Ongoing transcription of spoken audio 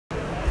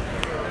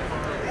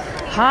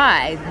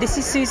Hi, this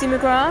is Susie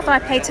McGrath. I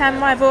play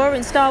Tam Rivora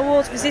in Star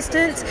Wars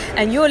Resistance,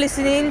 and you're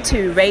listening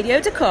to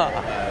Radio Dakar.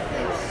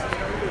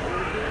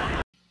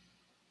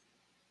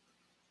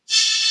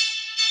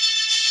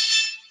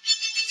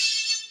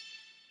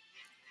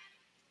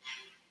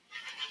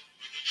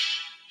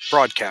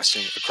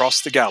 Broadcasting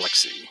across the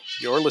galaxy,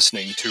 you're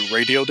listening to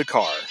Radio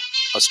Dakar,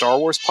 a Star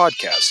Wars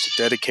podcast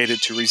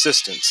dedicated to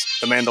Resistance,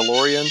 The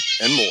Mandalorian,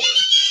 and more.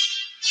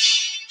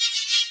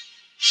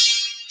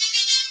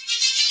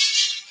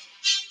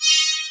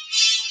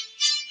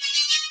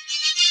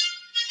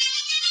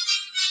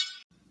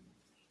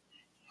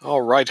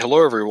 All right,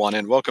 hello everyone,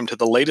 and welcome to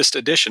the latest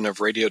edition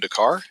of Radio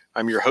Dakar.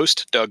 I'm your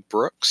host, Doug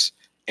Brooks,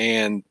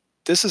 and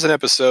this is an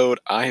episode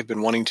I have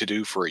been wanting to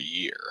do for a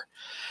year.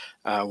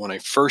 When I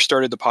first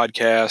started the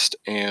podcast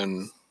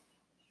and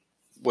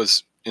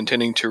was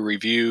intending to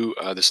review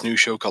this new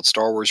show called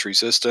Star Wars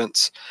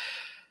Resistance,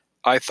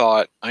 I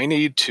thought I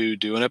need to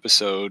do an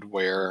episode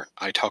where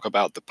I talk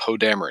about the Poe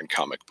Dameron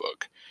comic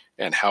book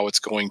and how it's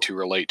going to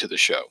relate to the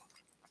show.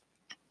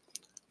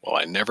 Well,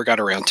 I never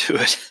got around to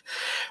it,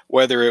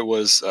 whether it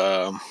was,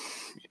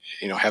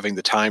 having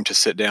the time to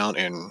sit down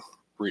and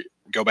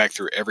go back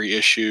through every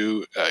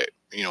issue,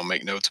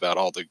 make notes about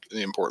all the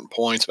important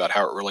points about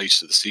how it relates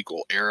to the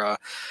sequel era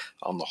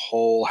on the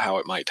whole, how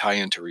it might tie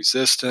into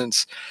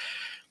Resistance.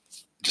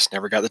 Just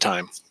never got the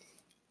time.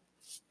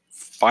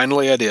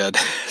 Finally, I did.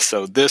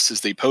 So this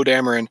is the Poe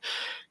Dameron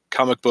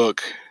comic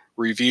book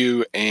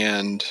review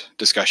and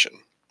discussion.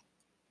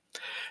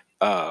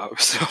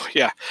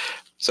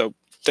 So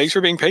thanks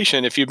for being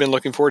patient if you've been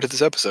looking forward to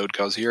this episode,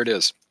 because here it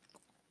is.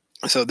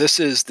 So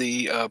this is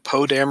the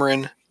Poe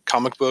Dameron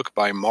comic book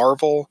by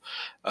Marvel,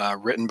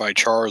 written by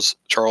Charles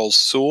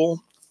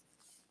Soule.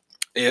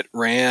 It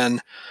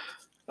ran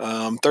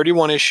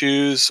 31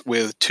 issues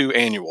with 2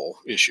 annual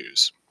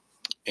issues.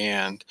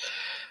 And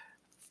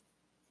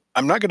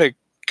I'm not going to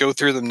go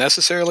through them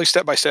necessarily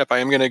step by step. I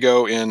am going to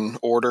go in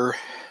order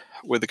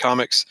with the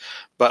comics,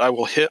 but I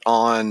will hit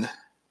on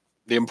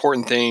the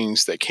important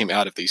things that came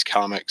out of these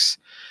comics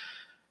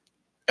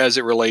as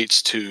it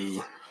relates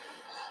to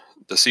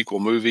the sequel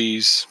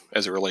movies,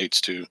 as it relates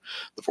to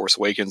The Force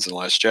Awakens and The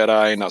Last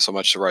Jedi, not so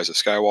much The Rise of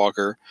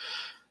Skywalker,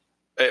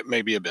 it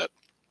may be a bit.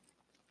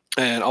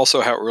 And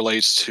also how it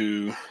relates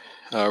to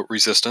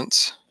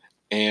Resistance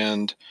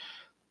and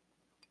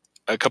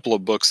a couple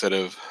of books that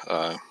have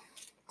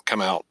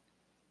come out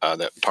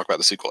that talk about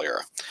the sequel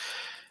era.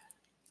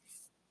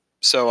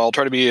 So I'll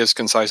try to be as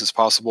concise as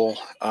possible.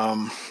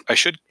 I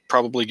should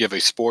probably give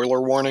a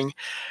spoiler warning.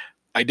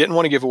 I didn't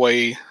want to give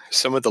away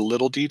some of the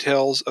little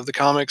details of the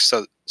comics,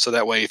 so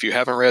that way if you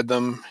haven't read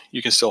them,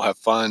 you can still have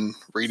fun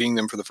reading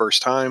them for the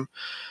first time.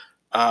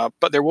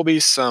 But there will be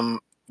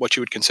some what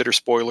you would consider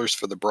spoilers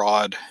for the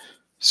broad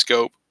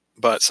scope,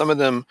 but some of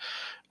them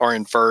are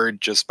inferred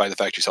just by the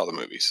fact you saw the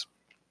movies,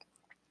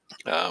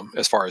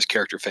 as far as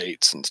character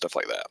fates and stuff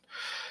like that.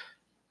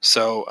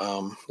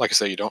 So, like I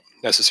say, you don't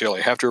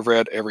necessarily have to have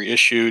read every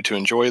issue to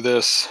enjoy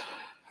this,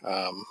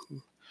 but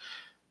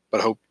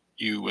I hope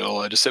you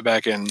will just sit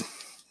back and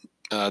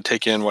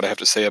take in what I have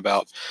to say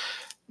about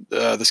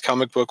this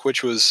comic book,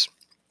 which was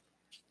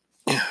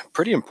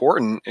pretty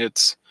important.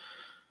 It's,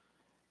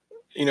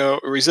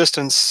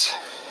 Resistance,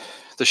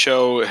 the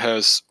show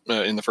has,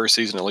 in the first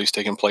season at least,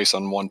 taken place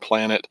on one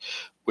planet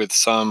with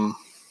some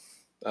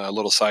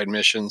little side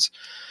missions.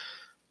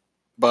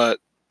 But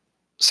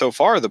so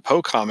far, the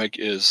Poe comic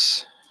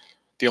is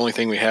the only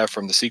thing we have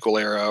from the sequel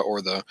era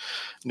or the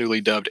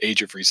newly dubbed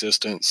Age of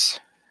Resistance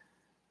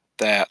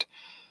that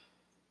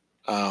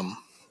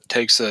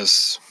takes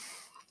us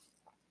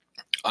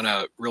on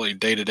a really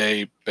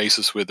day-to-day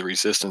basis with the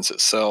Resistance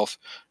itself,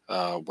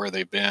 where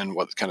they've been,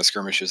 what kind of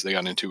skirmishes they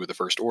got into with the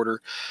First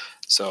Order.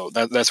 So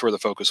that's where the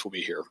focus will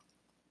be here.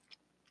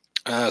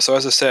 So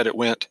as I said, it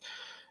went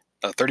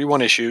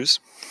 31 issues.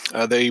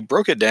 They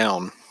broke it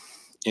down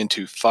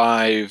into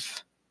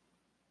 5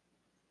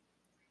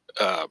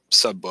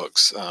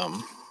 sub-books,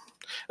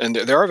 and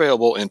they're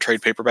available in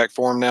trade paperback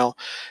form now.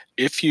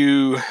 If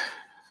you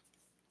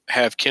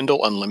have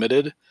Kindle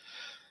Unlimited,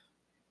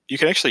 you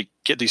can actually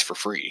get these for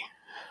free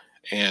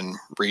and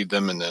read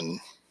them and then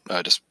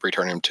just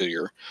return them to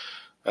your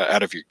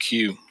out of your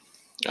queue.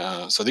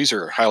 So these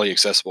are highly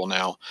accessible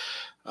now.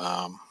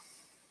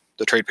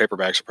 The trade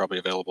paperbacks are probably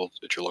available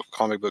at your local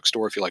comic book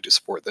store if you like to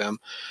support them.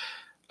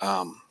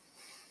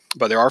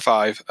 But there are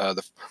 5.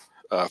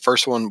 The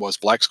first one was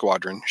Black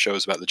Squadron,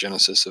 shows about the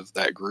genesis of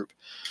that group.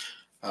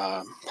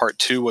 Part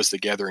 2 was The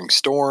Gathering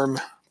Storm.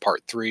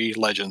 Part 3,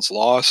 Legends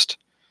Lost.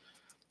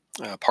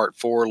 Part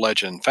 4,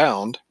 Legend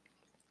Found.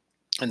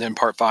 And then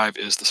Part 5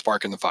 is The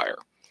Spark and the Fire.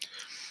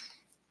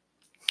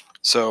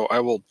 So I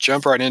will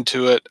jump right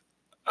into it.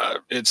 I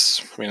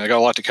got a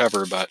lot to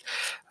cover, but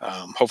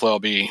hopefully I'll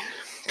be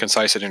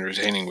concise and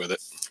entertaining with it.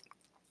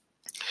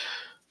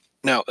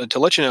 Now, to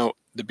let you know,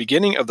 the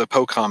beginning of the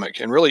Poe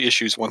comic, and really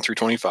issues 1 through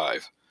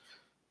 25,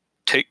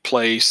 take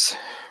place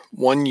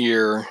 1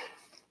 year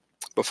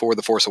before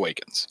The Force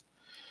Awakens.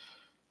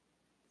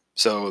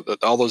 So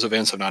all those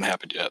events have not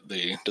happened yet.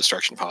 The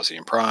destruction of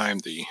Hazian Prime,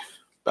 the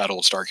Battle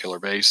of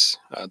Starkiller Base.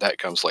 That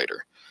comes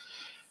later.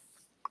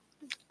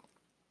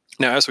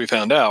 Now, as we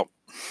found out,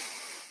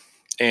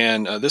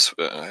 and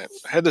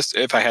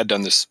if I had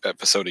done this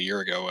episode a year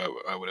ago,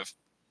 I would have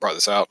brought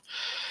this out.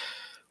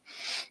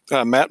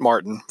 Matt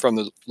Martin from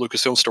the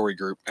Lucasfilm Story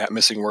Group at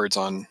Missing Words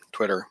on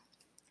Twitter.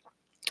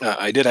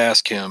 I did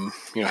ask him,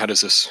 how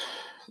does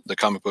the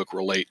comic book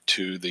relate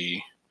to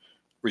the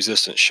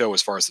Resistance show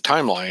as far as the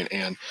timeline?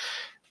 And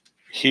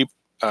he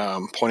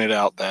pointed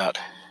out that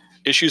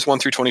issues 1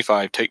 through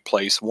 25 take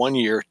place 1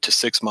 year to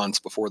 6 months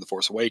before The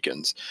Force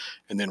Awakens,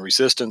 and then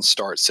Resistance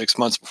starts 6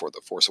 months before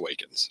The Force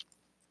Awakens.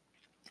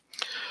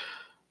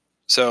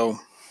 So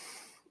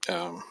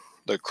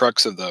the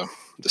crux of the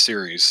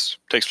series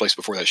takes place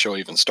before that show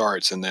even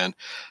starts, and then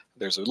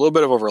there's a little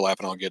bit of overlap,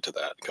 and I'll get to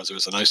that because it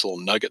was a nice little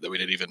nugget that we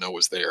didn't even know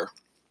was there.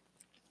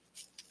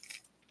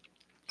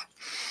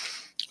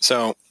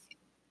 So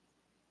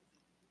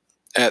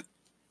at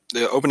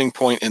the opening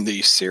point in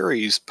the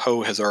series,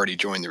 Poe has already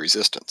joined the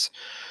Resistance.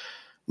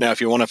 Now, if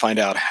you want to find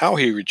out how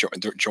he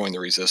joined the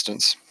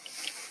Resistance,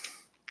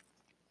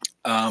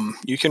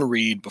 you can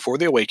read Before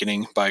the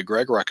Awakening by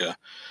Greg Rucka,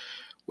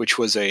 which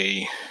was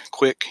a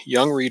quick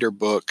young reader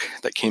book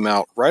that came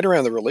out right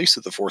around the release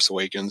of The Force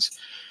Awakens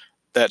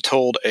that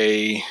told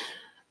a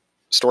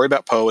story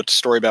about Poe, a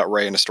story about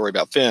Rey, and a story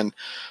about Finn,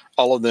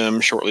 all of them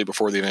shortly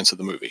before the events of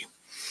the movie.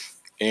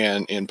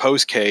 And in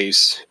Poe's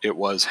case, it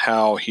was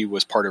how he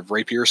was part of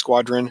Rapier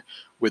Squadron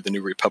with the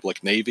New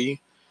Republic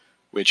Navy,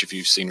 which, if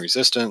you've seen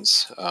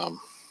Resistance,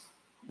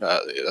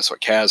 that's what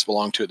Kaz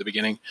belonged to at the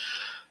beginning,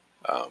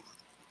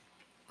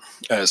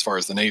 as far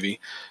as the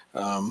Navy.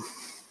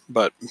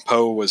 But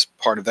Poe was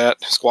part of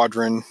that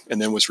squadron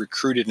and then was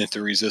recruited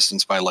into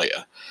Resistance by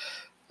Leia.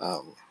 A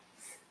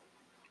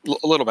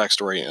little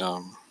backstory.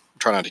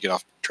 Try not to get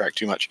off track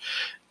too much.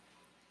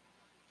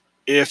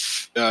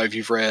 If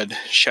you've read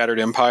Shattered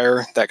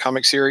Empire, that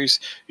comic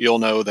series, you'll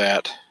know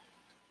that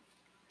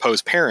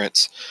Poe's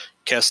parents,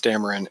 Kes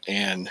Dameron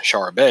and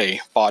Shara Bey,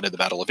 fought at the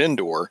Battle of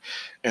Endor,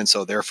 and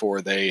so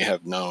therefore they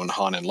have known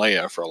Han and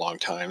Leia for a long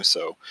time.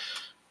 So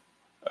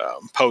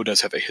Poe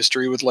does have a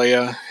history with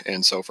Leia,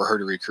 and so for her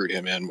to recruit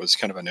him in was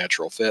kind of a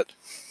natural fit.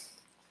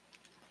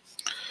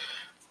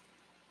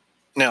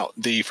 Now,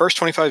 the first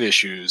 25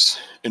 issues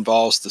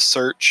involves the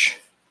search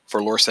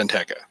for Lor San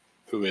Tekka,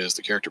 who is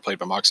the character played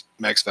by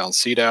Max von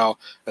Sydow.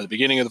 At the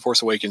beginning of The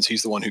Force Awakens,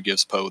 he's the one who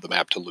gives Poe the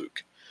map to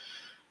Luke.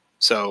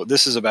 So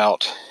this is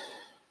about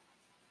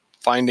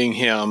finding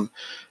him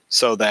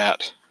so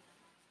that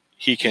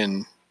he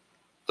can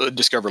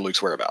discover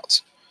Luke's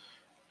whereabouts.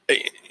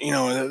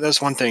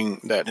 That's one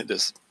thing that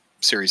this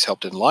series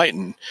helped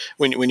enlighten.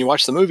 When you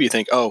watch the movie, you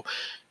think, oh,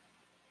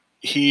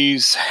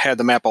 he's had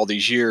the map all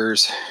these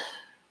years,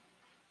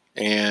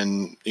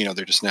 and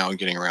they're just now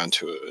getting around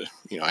to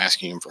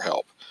asking him for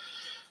help.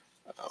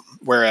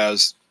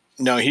 Whereas,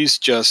 no, he's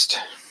just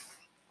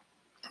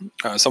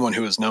someone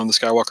who has known the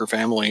Skywalker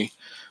family,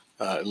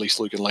 at least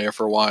Luke and Leia,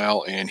 for a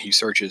while, and he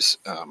searches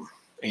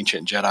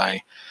ancient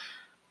Jedi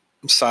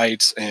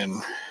sites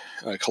and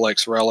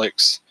collects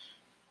relics,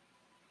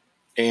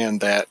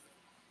 and that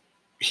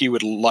he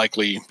would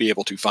likely be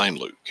able to find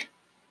Luke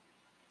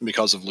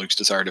because of Luke's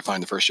desire to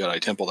find the first Jedi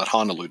Temple that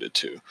Han alluded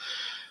to.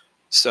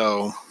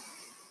 So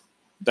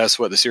that's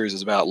what the series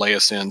is about. Leia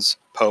sends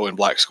Poe and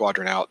Black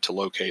Squadron out to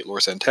locate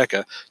Lor San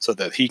Tekka so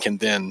that he can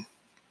then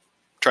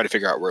try to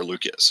figure out where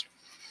Luke is.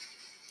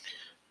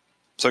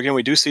 So again,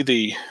 we do see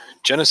the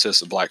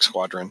genesis of Black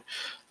Squadron.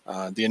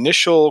 The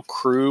initial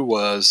crew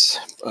was,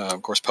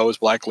 of course, Poe's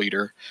Black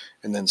Leader,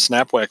 and then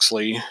Snap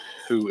Wexley,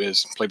 who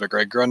is played by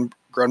Greg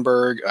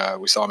Grunberg.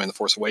 We saw him in The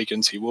Force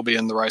Awakens. He will be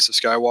in The Rise of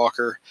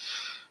Skywalker.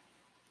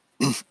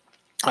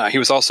 He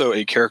was also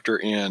a character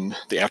in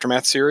the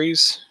Aftermath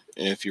series.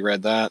 If you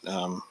read that,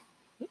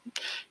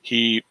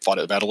 he fought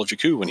at the Battle of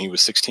Jakku when he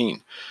was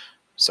 16.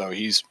 So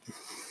he's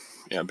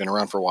been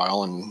around for a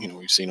while, and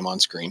we've seen him on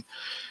screen.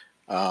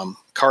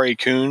 Kari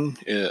Kun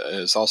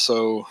is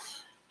also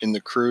in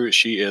the crew.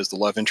 She is the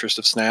love interest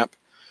of Snap.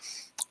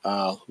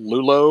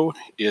 Lulo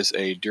is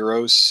a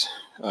Duros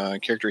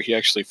character. He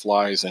actually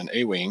flies an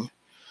A-Wing.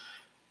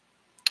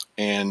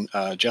 And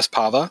Jess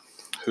Pava,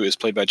 who is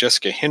played by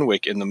Jessica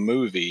Henwick in the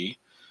movie,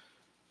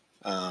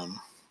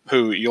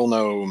 who you'll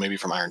know maybe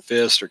from Iron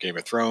Fist or Game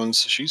of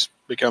Thrones. She's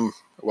become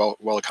a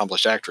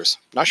well-accomplished actress.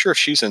 Not sure if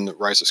she's in The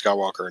Rise of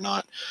Skywalker or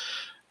not.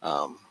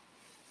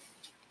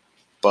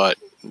 But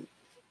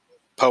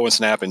Poe and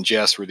Snap and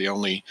Jess were the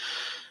only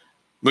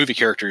movie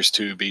characters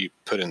to be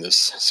put in this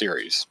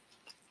series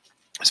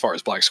as far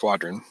as Black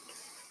Squadron.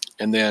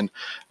 And then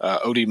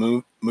Odi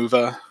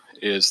Muva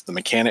is the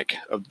mechanic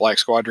of Black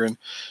Squadron.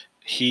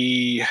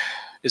 He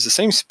is the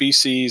same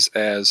species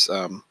as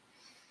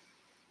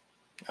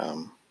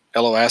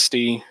Elo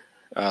Asti,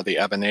 the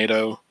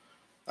Abanedo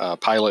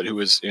pilot who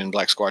was in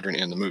Black Squadron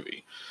in the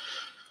movie.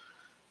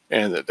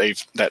 And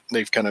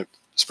they've kind of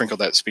sprinkled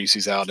that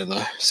species out in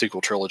the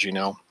sequel trilogy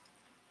now.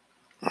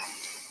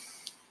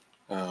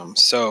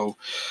 So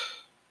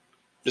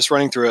just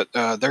running through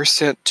it, they're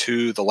sent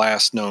to the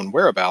last known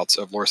whereabouts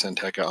of Lor San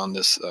Tekka on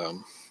this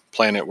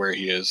planet where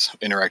he has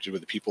interacted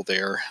with the people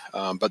there,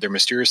 but they're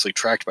mysteriously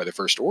tracked by the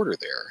First Order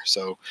there.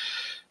 So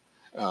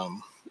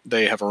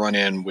they have a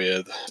run-in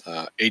with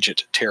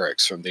Agent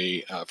Terex from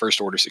the First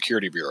Order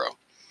Security Bureau.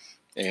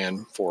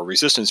 And for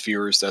Resistance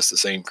viewers, that's the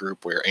same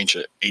group where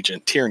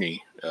Agent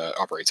Tierney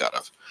operates out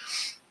of.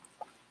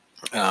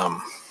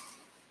 And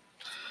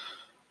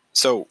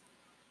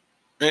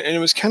it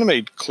was kind of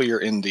made clear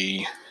in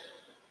the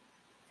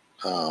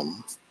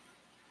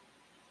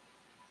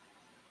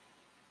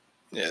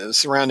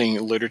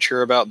surrounding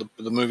literature about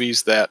the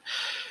movies that,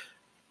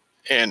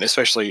 and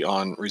especially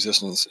on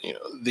Resistance,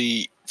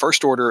 the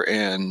First Order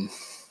and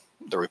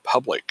the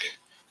Republic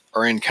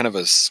are in kind of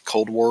a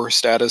Cold War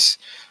status.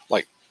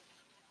 Like,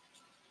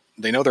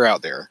 they know they're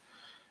out there,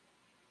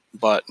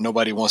 but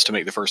nobody wants to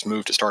make the first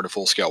move to start a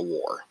full-scale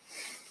war.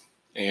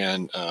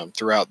 And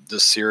throughout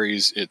this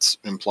series, it's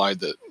implied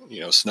that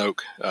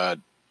Snoke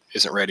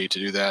isn't ready to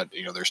do that.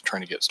 They're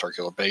trying to get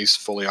Starkiller Base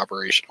fully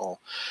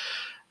operational.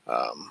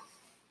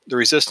 The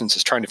Resistance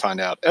is trying to find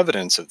out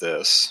evidence of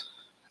this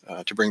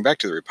to bring back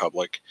to the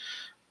Republic,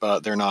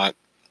 but they're not.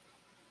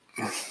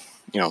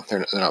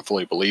 They're not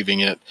fully believing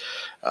it.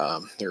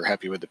 They're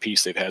happy with the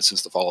peace they've had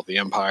since the fall of the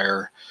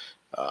Empire,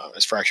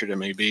 as fractured it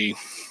may be.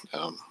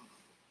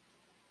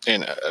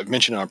 And I've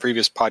mentioned on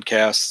previous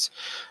podcasts.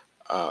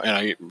 And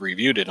I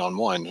reviewed it on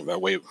one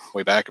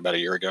way back about a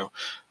year ago.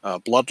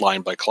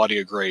 Bloodline by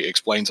Claudia Gray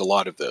explains a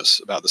lot of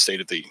this about the state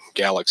of the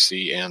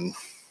galaxy and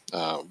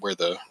where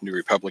the New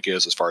Republic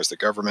is as far as the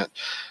government.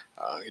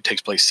 It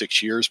takes place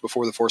 6 years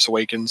before The Force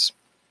Awakens.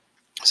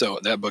 So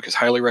that book is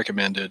highly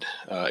recommended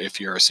if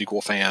you're a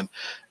sequel fan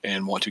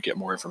and want to get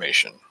more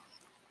information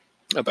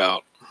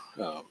about,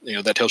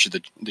 that tells you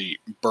the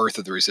birth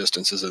of the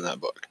Resistance is in that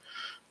book,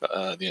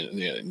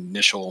 the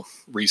initial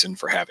reason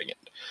for having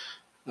it.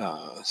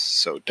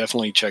 So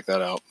definitely check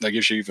that out. That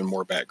gives you even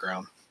more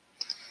background.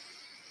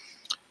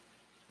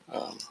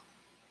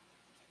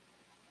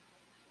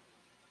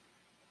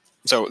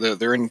 So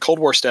they're in Cold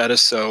War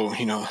status. So,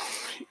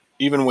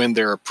 even when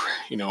they're,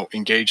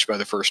 engaged by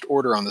the First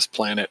Order on this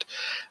planet,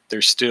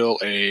 there's still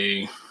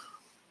a,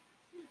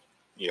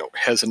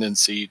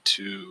 hesitancy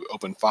to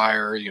open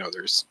fire.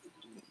 There's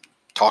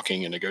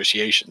talking and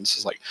negotiations.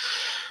 It's like,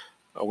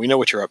 oh, we know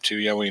what you're up to.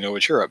 Yeah, we know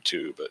what you're up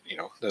to. But,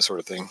 that sort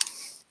of thing.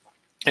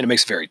 And it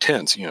makes it very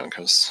tense,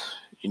 because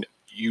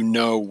you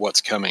know what's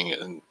coming,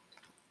 and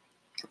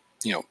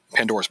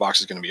Pandora's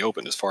box is going to be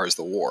opened as far as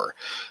the war,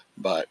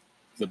 but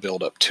the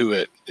build up to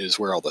it is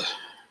where all the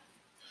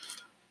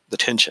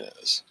tension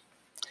is.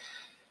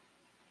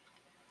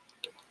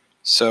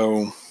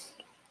 So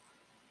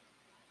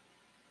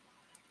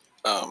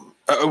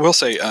I will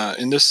say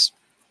in this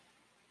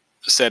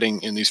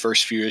setting, in these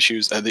first few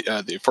issues,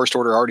 the First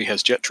Order already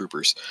has jet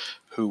troopers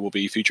who will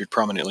be featured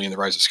prominently in The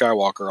Rise of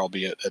Skywalker,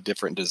 albeit a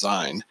different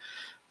design.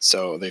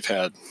 So they've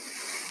had,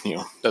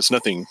 that's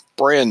nothing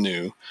brand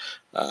new.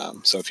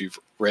 So if you've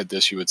read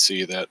this, you would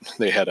see that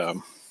they had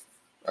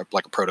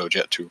like a proto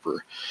jet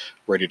trooper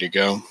ready to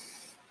go.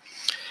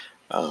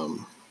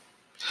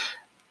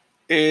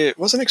 It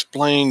wasn't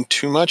explained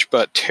too much,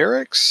 but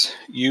Terex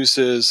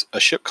uses a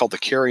ship called the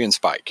Carrion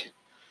Spike,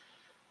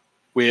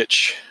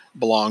 which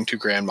belonged to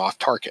Grand Moff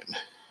Tarkin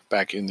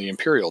back in the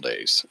Imperial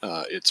days.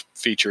 It's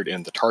featured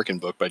in the Tarkin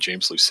book by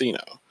James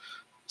Luceno.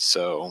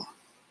 So,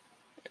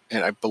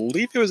 and I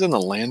believe it was in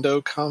the Lando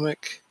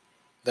comic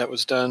that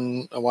was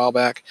done a while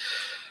back.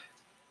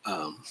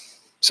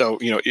 So,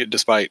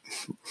 despite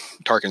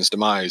Tarkin's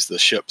demise, the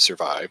ship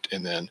survived,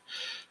 and then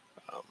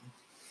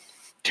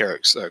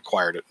Terex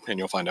acquired it, and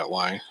you'll find out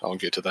why. I'll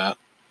get to that.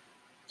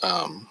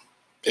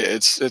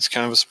 It's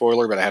kind of a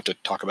spoiler, but I have to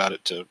talk about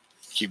it to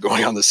keep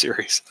going on the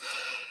series.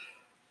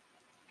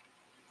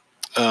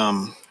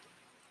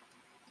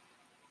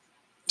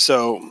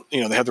 So, they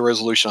had the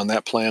resolution on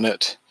that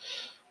planet.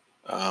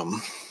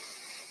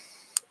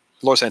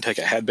 Lor San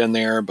Tekka had been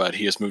there, but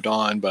he has moved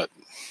on. But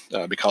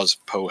because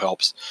Poe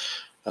helps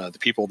the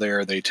people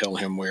there, they tell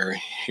him where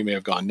he may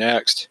have gone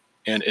next.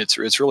 And it's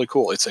really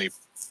cool. It's he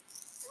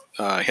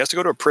has to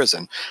go to a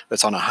prison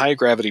that's on a high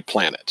gravity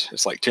planet.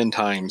 It's like 10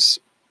 times,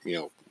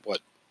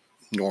 what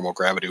normal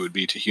gravity would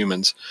be to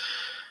humans.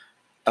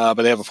 But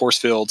they have a force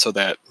field so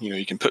that,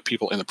 you can put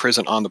people in the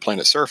prison on the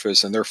planet's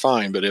surface and they're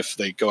fine. But if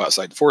they go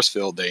outside the force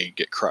field, they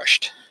get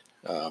crushed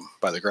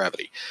by the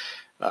gravity.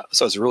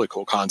 So it's a really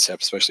cool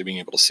concept, especially being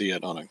able to see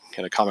it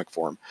in a comic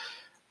form.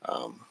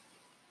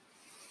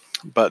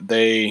 But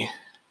they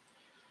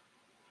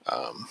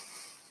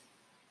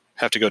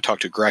have to go talk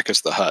to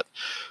Gracchus the Hutt,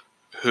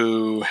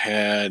 who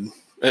had...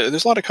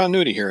 there's a lot of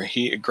continuity here.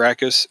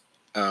 Gracchus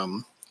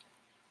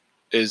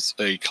is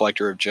a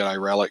collector of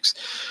Jedi relics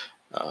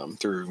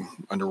through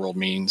underworld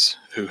means,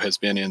 who has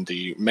been in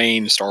the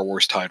main Star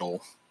Wars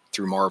title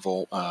through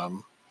Marvel.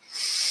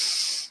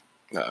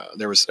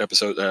 There was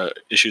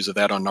issues of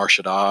that on Nar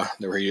Shaddaa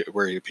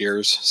where he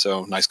appears.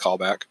 So nice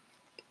callback.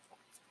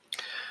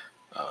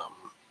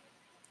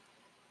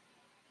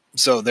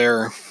 So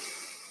they're,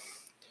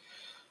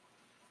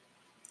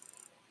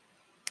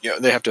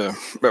 they have to.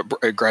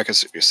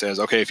 Gracchus says,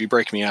 "Okay, if you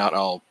break me out,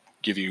 I'll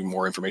give you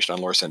more information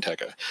on Lor San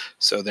Tekka.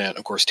 So then,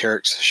 of course,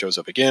 Terex shows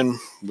up again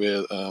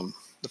with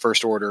the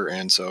First Order,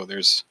 and so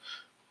there's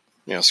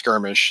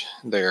skirmish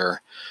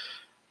there.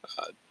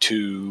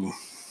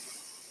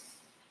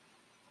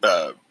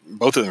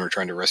 Both of them are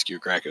trying to rescue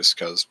Gracchus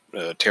because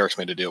Terex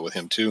made a deal with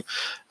him too.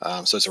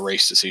 So it's a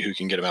race to see who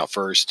can get him out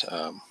first.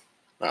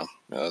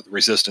 The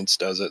Resistance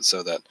does it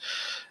so that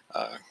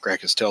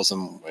Gracchus tells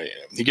them,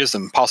 he gives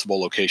them possible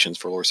locations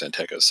for Lor San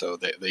Tekka so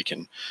they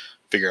can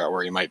figure out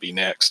where he might be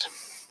next.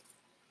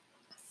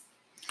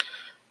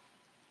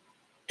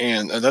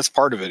 And that's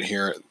part of it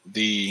here.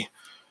 The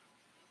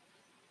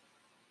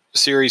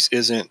series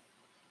isn't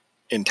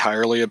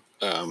entirely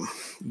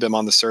them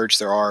on the search.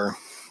 There are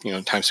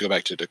times to go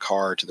back to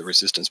D'Qar, to the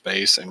Resistance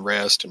base, and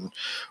rest and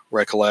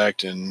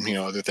recollect, and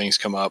other things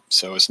come up.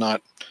 So it's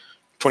not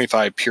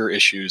 25 pure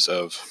issues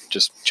of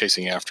just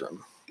chasing after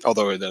him.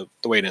 Although the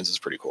way it ends is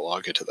pretty cool.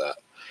 I'll get to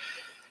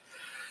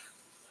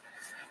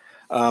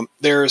that.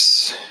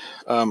 There's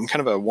kind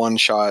of a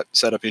one-shot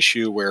setup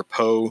issue where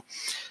Poe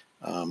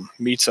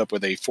meets up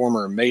with a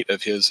former mate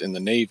of his in the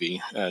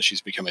Navy.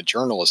 She's become a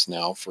journalist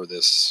now for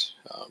this,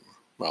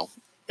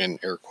 in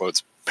air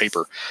quotes,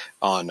 paper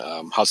on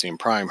Hosnian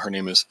Prime. Her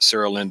name is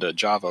Saralinda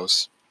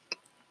Javos.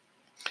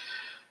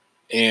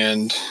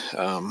 And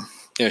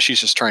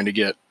she's just trying to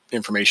get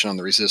information on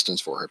the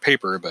Resistance for her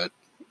paper, but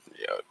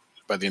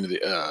by the end of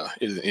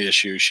the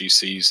issue, she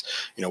sees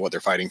what they're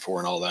fighting for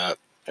and all that,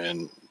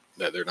 and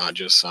that they're not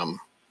just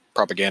some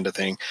propaganda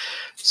thing.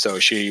 So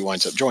she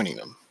winds up joining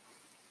them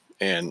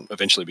and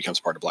eventually becomes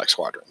part of Black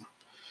Squadron.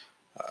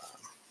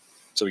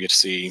 So we get to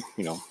see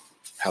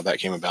how that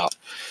came about.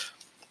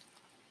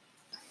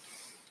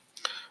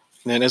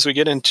 And then as we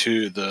get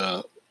into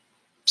the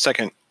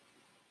second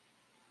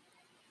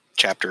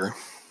chapter,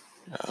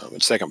 the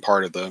second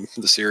part of the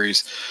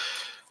series,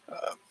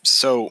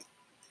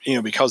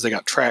 because they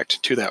got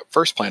tracked to that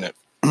first planet,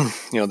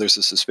 there's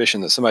a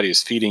suspicion that somebody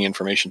is feeding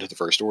information to the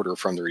First Order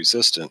from the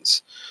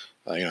Resistance.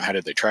 How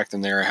did they track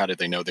them there? How did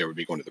they know they would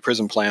be going to the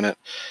prison planet?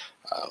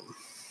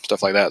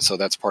 Stuff like that. So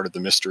that's part of the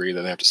mystery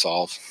that they have to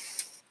solve.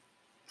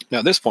 Now,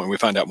 at this point, we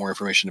find out more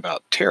information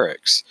about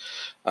Terex.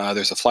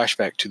 There's a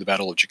flashback to the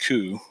Battle of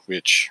Jakku,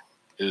 which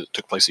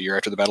took place a year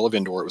after the Battle of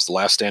Endor. It was the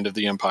last stand of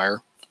the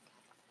Empire.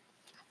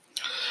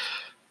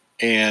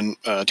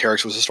 And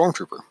Terex was a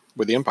stormtrooper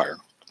with the Empire.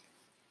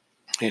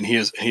 And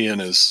he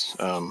and his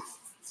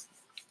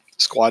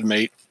squad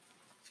mate,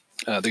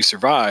 they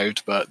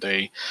survived, but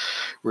they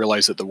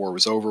realized that the war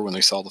was over when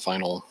they saw the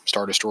final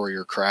Star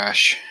Destroyer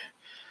crash.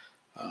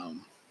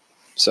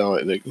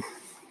 So they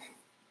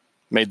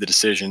made the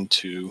decision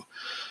to,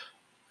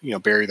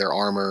 bury their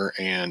armor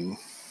and,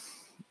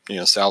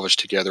 salvage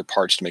together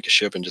parts to make a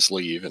ship and just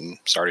leave and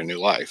start a new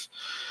life.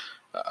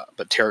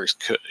 But Terex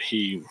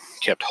he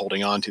kept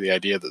holding on to the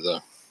idea that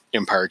the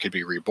Empire could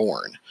be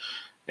reborn.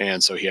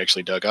 And so he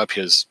actually dug up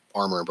his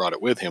armor and brought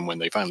it with him when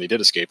they finally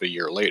did escape a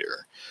year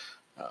later.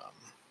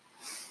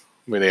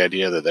 With the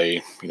idea that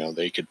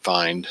they could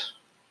find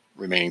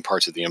remaining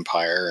parts of the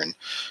Empire and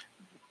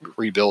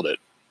rebuild it.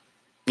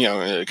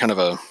 Kind of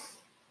a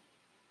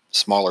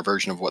smaller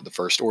version of what the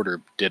First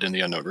Order did in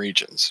the Unknown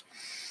Regions.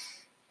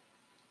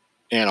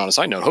 And on a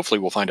side note, hopefully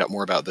we'll find out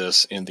more about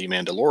this in The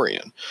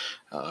Mandalorian,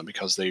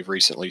 because they've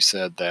recently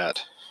said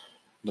that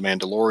The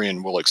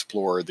Mandalorian will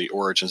explore the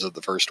origins of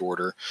the First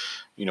Order.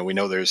 We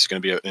know there's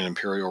going to be an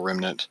Imperial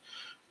remnant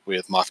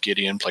with Moff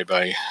Gideon, played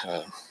by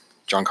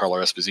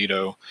Giancarlo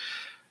Esposito.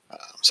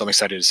 So I'm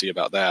excited to see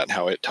about that,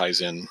 how it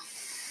ties in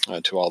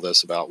to all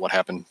this about what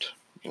happened,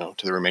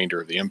 to the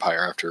remainder of the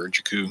Empire after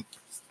Jakku.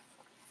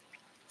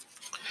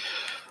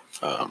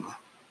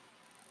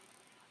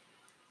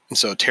 And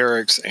so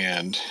Terex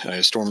and a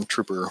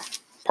stormtrooper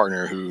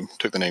partner who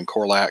took the name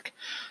Korlak,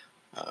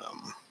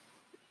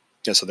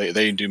 so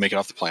they do make it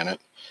off the planet.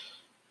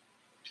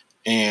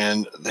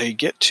 And they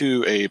get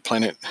to a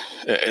planet,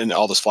 in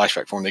all this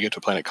flashback form, they get to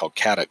a planet called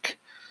Kadak,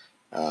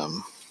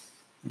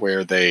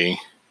 where they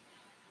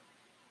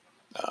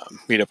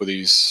meet up with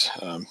these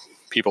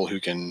people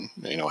who can,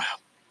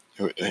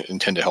 who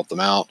intend to help them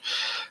out.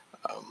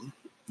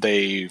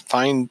 They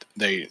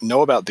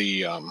know about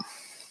the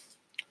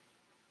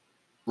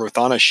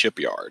Rothana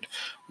shipyard,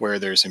 where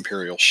there's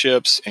Imperial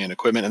ships and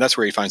equipment, and that's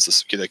where he finds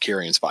the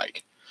Carrion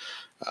Spike.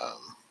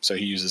 So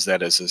he uses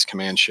that as his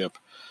command ship.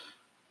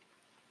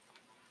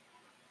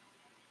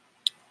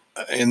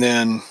 And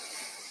then,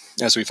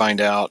 as we find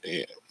out,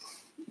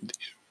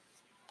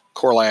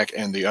 Korlak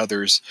and the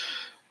others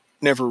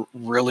never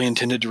really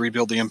intended to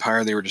rebuild the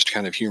Empire. They were just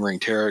kind of humoring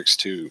Terex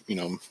to,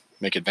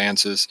 make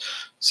advances.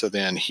 So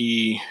then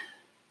he,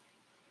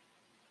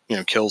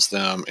 kills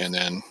them and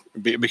then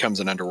becomes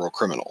an underworld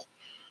criminal.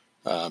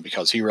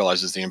 Because he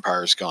realizes the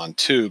Empire's gone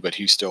too, but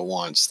he still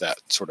wants that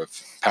sort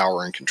of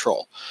power and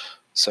control.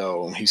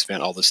 So he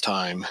spent all this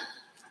time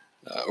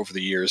over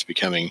the years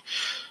becoming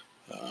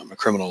a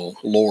criminal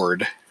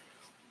lord.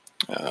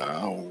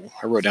 I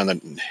wrote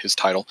down his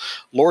title,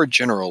 Lord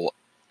General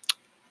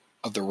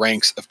of the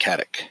ranks of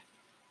Kadak.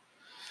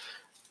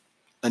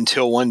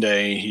 Until one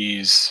day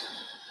he's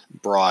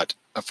brought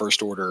a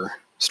First Order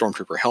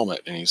stormtrooper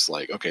helmet, and he's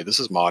like, okay, this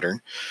is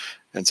modern.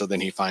 And so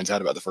then he finds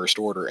out about the First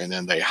Order, and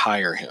then they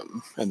hire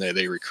him, and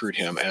they recruit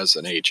him as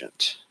an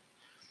agent.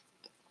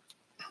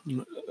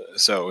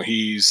 So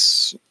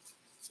he's,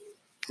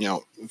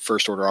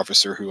 First Order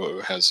officer who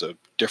has a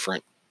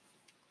different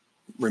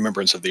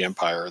remembrance of the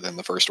Empire than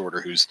the First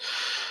Order, who's,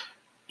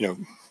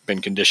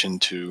 been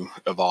conditioned to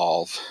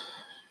evolve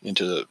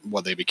into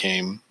what they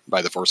became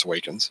by The Force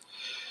Awakens.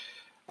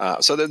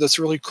 So that's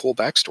a really cool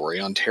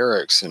backstory on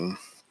Terex, and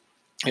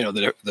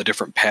the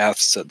different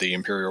paths that the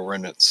Imperial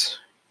remnants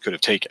could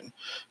have taken.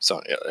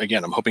 So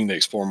again, I'm hoping to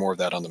explore more of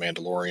that on The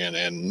Mandalorian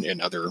and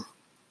in other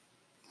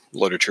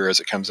literature as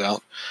it comes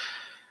out.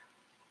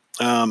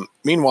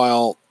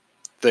 Meanwhile,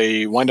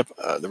 they wind up,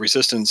 the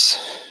Resistance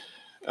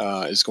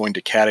is going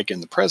to Caddoc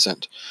in the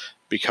present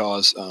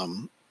because,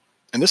 and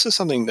this is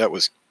something that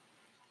was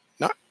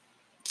not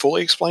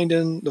fully explained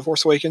in The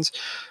Force Awakens,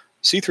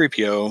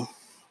 C-3PO,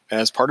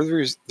 as part of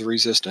the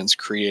Resistance,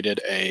 created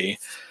a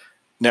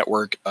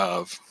network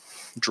of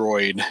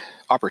droid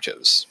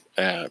operatives,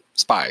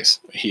 spies.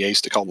 He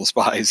hates to call them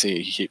spies.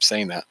 He keeps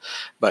saying that.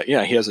 But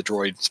yeah, he has a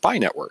droid spy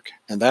network.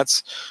 And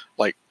that's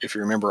like, if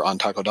you remember on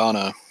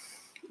Takodana,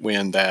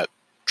 when that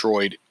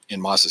droid in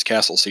Maz's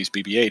castle sees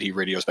BB-8, he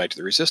radios back to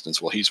the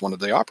Resistance. Well, he's one of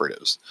the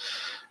operatives.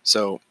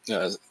 So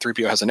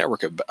 3PO has a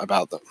network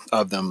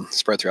of them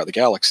spread throughout the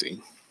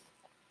galaxy.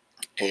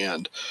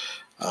 And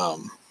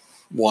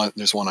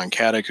there's one on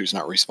Caddoc who's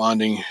not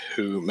responding,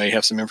 who may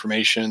have some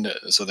information,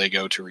 so they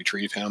go to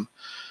retrieve him.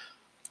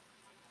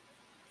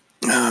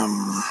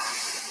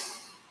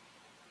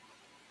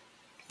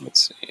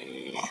 Let's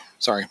see.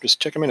 Sorry, just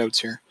checking my notes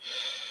here.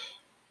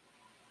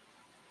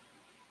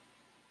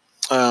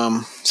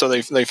 So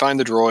they find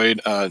the droid.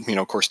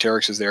 Of course,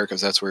 Terex is there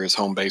because that's where his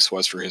home base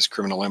was for his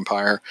criminal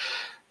empire.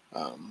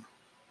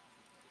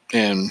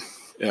 And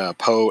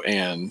Poe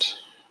and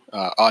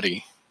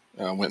Audi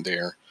went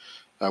there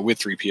with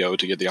 3PO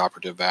to get the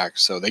operative back.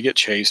 So they get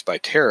chased by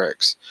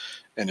Terex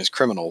and his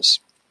criminals,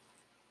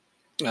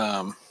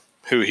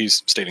 who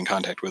he's stayed in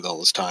contact with all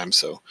this time.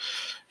 So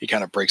he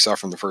kind of breaks off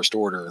from the First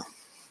Order.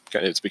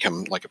 It's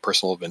become like a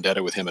personal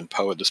vendetta with him and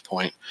Poe at this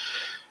point.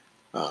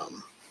 But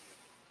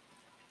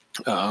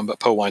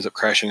Poe winds up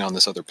crashing on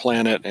this other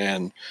planet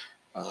and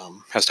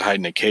has to hide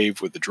in a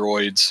cave with the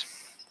droids.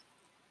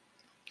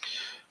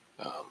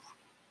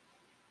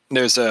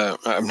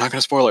 I'm not going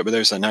to spoil it, but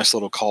there's a nice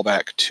little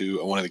callback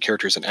to one of the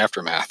characters in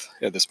Aftermath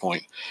at this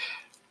point.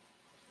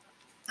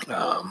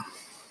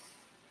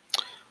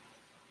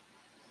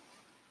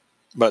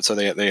 But so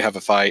they have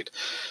a fight.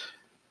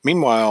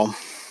 Meanwhile,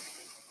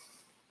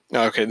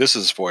 okay, this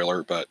is a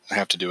spoiler, but I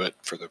have to do it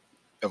for the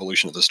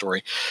evolution of the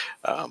story.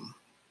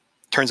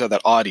 Turns out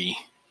that Audi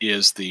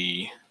is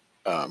the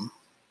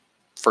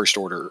First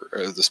Order,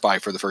 the spy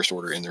for the First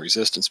Order in the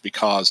Resistance,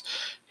 because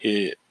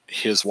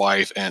his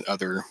wife and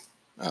other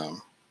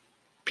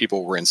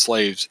people were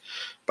enslaved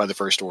by the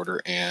First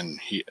Order, and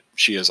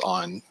she is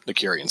on the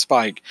Carrion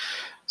Spike.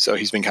 So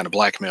he's been kind of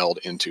blackmailed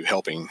into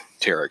helping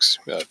Terex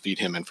feed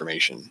him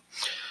information.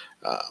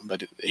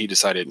 But he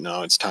decided,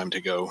 no, it's time to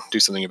go do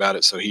something about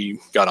it. So he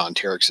got on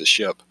Terex's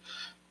ship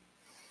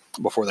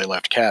before they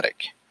left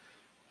Caddoc.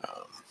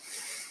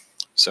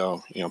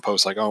 So,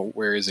 Poe's like, oh,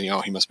 where is he?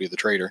 Oh, he must be the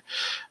traitor.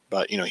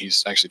 But,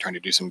 he's actually trying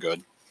to do some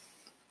good.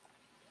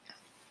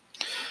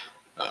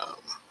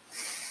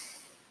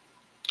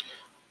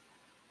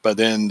 But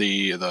then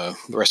the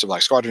rest of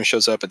Black Squadron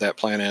shows up at that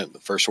planet. The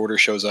First Order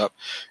shows up,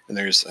 and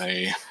there's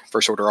a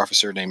First Order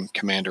officer named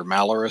Commander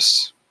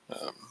Malorus,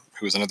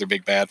 who is another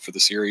big bad for the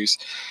series.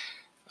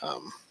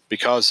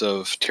 Because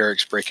of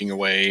Terex breaking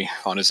away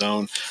on his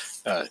own,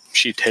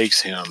 she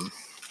takes him,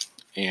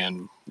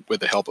 and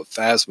with the help of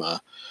Phasma,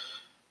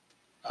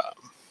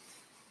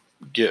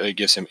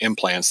 gives him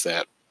implants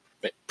that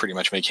pretty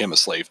much make him a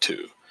slave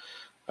too,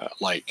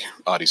 like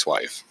Adi's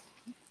wife.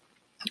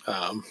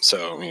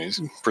 So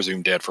he's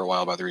presumed dead for a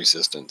while by the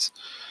Resistance.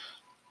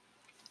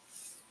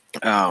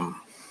 Let's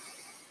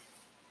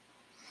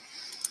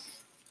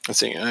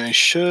see.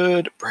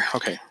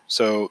 Okay.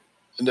 So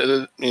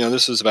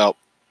this is about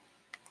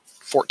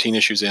 14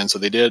 issues in. So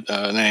they did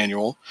an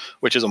annual,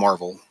 which is a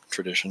Marvel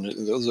tradition.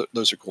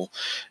 Those are cool.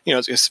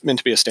 It's meant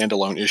to be a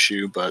standalone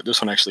issue, but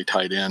this one actually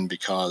tied in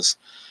because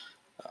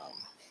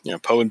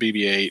Poe and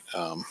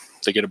BB-8,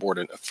 they get aboard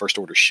a First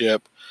Order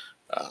ship.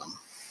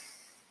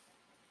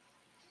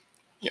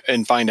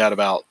 And find out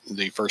about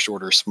the First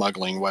Order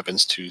smuggling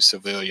weapons to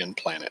civilian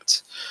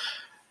planets,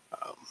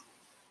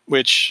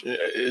 which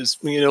is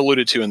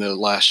alluded to in The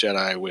Last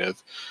Jedi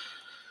with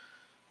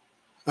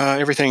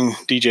everything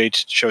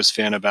DJ shows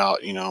Finn about.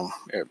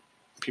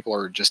 People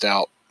are just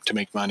out to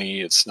make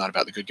money. It's not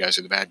about the good guys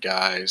or the bad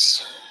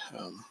guys.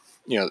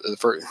 Both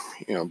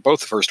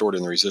the First Order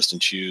and the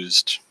Resistance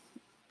used,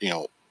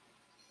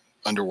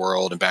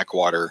 underworld and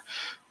backwater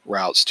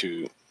routes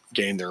to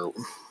gain their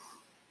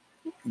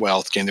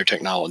wealth, gain their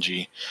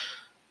technology.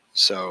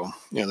 So,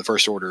 the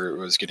First Order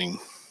was getting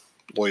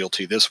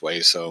loyalty this way.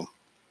 So,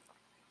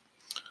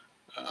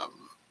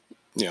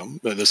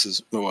 this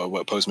is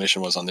what Poe's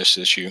mission was on this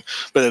issue.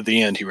 But at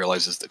the end, he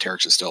realizes that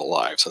Terex is still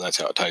alive, so that's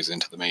how it ties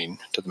into the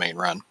main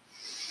run.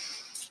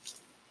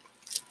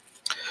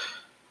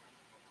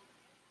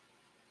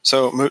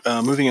 So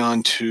moving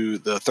on to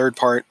the third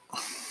part.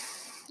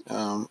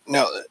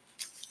 Now,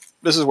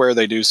 this is where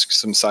they do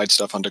some side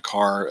stuff on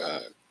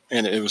D'Qar,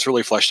 and it was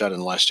really fleshed out in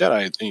The Last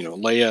Jedi.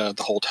 Leia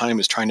the whole time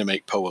is trying to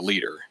make Poe a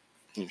leader.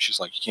 She's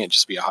like, you can't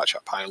just be a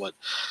hotshot pilot.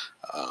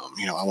 I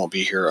won't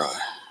be here.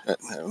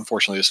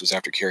 Unfortunately, this was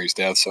after Carrie's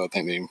death, so I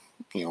think they,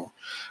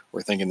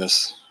 were thinking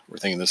this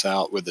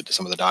out with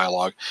some of the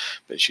dialogue.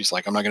 But she's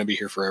like, I'm not going to be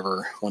here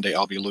forever. One day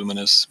I'll be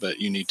Luminous,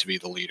 but you need to be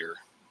the leader.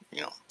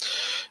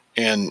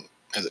 And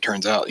as it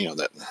turns out,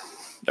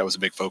 that was a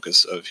big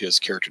focus of his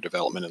character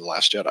development in The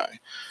Last Jedi.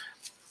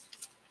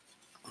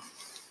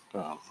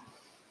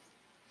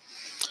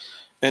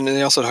 And then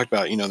they also talked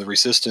about, the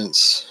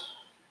Resistance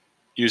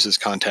uses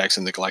contacts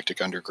in the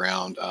Galactic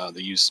Underground.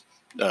 They use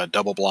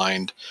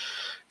double-blind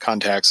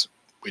contacts,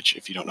 which,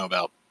 if you don't know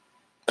about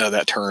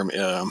that term,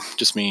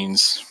 just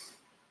means,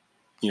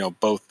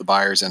 both the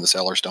buyers and the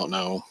sellers don't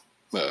know.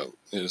 They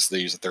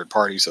use a third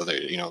party, so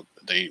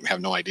they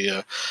have no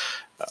idea.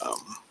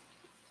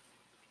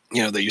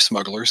 They use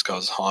smugglers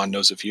because Han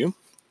knows a few.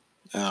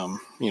 And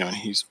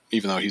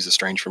even though he's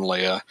estranged from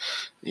Leia,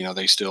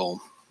 they still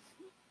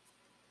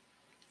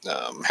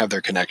have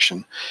their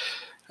connection.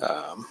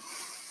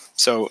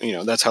 So,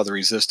 that's how the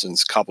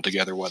Resistance cobbled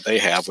together what they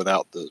have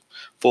without the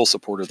full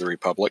support of the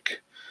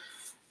Republic.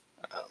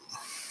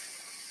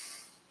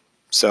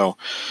 So,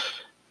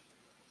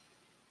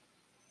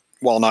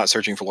 while not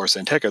searching for Lor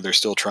San Tekka, they're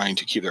still trying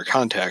to keep their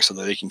contacts so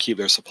that they can keep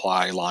their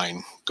supply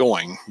line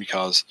going,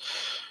 because,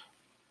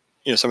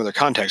 some of their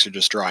contacts are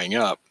just drying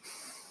up,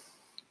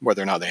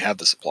 whether or not they have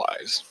the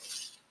supplies.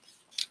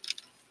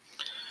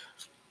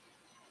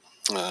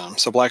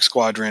 So Black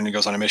Squadron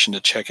goes on a mission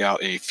to check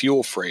out a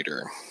fuel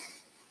freighter,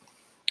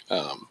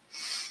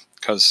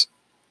 because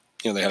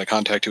they had a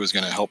contact who was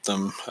going to help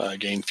them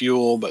gain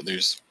fuel, but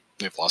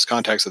they've lost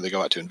contact, so they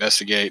go out to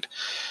investigate.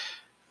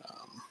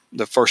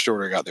 The First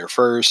Order got there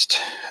first,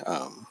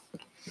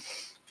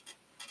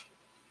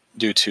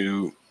 due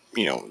to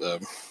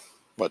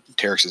what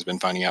Terex has been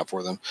finding out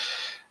for them.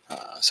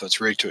 So it's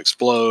rigged to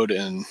explode,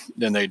 and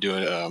then they do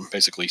it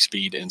basically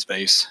speed in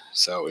space.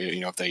 So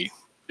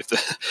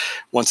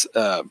once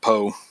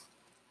Poe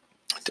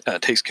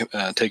takes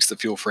the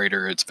fuel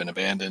freighter, it's been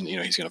abandoned.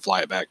 He's going to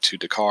fly it back to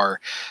D'Qar.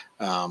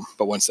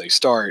 But once he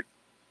starts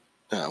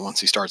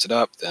it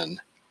up, then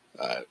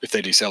if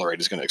they decelerate,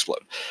 it's going to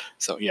explode.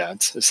 So yeah,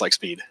 it's like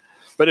speed,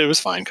 but it was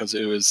fine because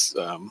it was.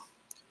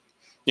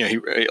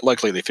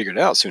 Luckily they figured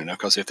it out soon enough,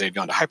 because if they'd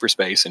gone to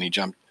hyperspace and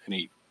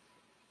he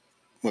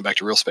went back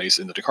to real space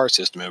in the D'Qar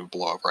system, it would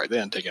blow up right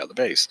then, take out the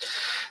base.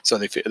 So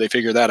they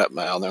figured that up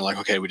now, and they're like,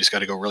 okay, we just got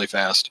to go really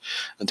fast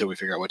until we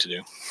figure out what to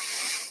do.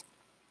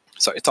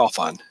 So it's all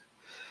fun.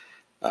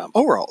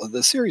 Overall,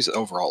 the series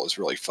overall is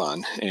really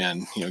fun,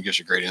 and gives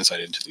you great insight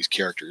into these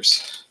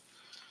characters.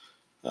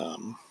 I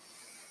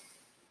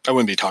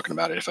wouldn't be talking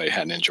about it if I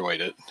hadn't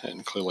enjoyed it,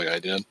 and clearly I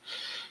did.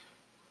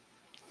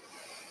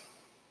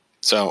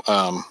 So,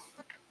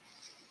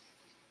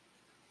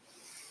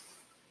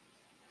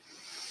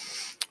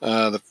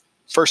 the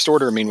First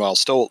Order, meanwhile,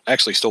 stole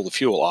the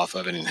fuel off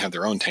of it and have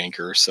their own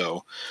tanker.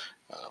 So,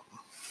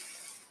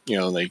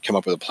 they come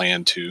up with a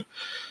plan to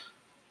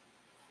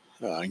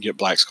get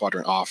Black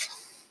Squadron off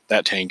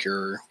that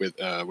tanker with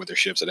their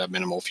ships that have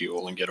minimal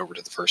fuel, and get over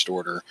to the First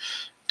Order,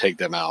 take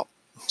them out,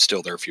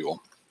 steal their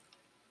fuel.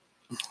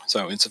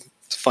 So it's a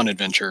fun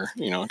adventure,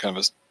 kind of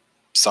a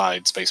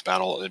side space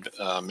battle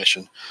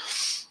mission.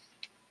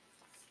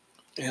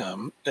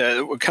 Kind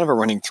of a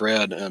running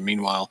thread.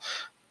 Meanwhile,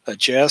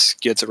 Jess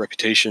gets a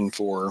reputation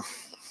for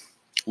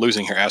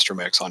losing her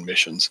astromechs on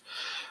missions,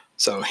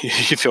 so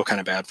you feel kind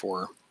of bad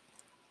for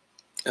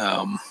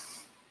her.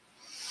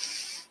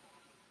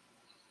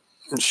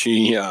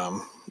 She, I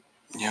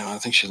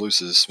think she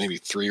loses maybe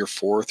 3 or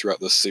 4 throughout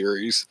the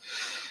series.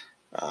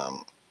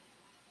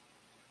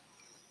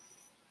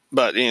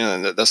 But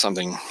that's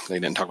something they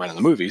didn't talk about in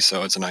the movie,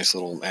 so it's a nice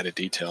little added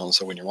detail. And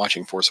so when you're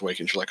watching Force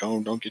Awakens, you're like,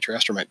 oh, don't get your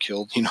astromech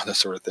killed, that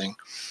sort of thing.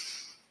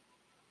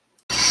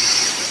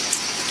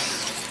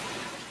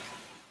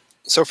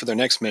 So for their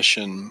next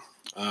mission,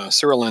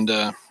 Cyril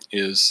Linda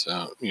is,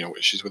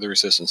 she's with the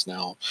Resistance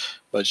now,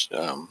 but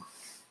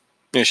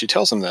she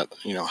tells them that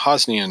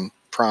Hosnian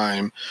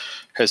Prime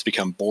has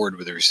become bored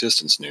with the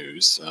Resistance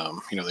news.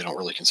 They don't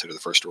really consider the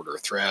First Order a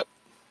threat.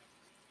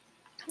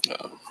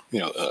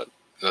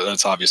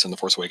 That's obvious in The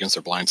Force Awakens.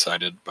 They're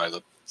blindsided by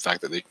the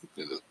fact that the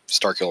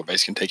Starkiller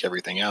base can take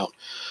everything out.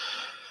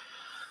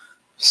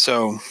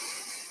 So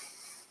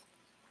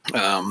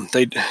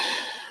they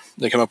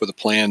come up with a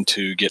plan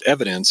to get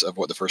evidence of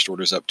what the First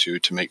Order is up to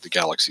make the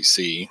galaxy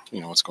see,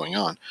 what's going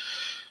on.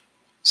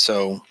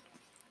 So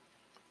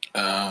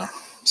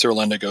Cyril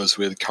Linda goes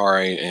with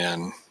Kari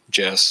and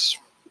Jess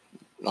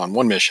on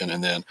one mission,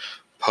 and then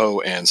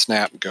Poe and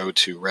Snap go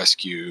to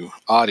rescue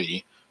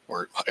Adi,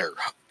 or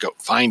go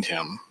find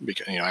him,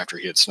 because after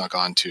he had snuck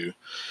onto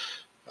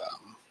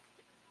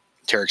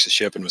Terex'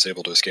 ship and was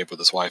able to escape with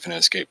his wife in an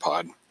escape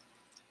pod.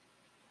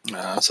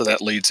 So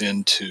that leads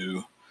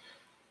into...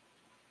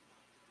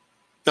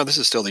 No, this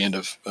is still the end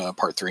of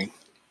part 3.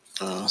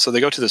 So they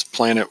go to this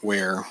planet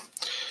where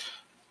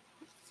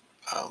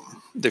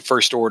the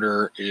First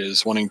Order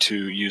is wanting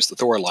to use the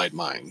Thorolite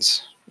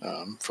mines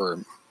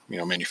for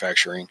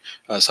manufacturing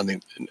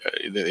something.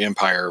 The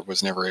Empire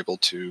was never able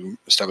to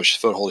establish a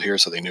foothold here,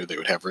 so they knew they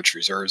would have rich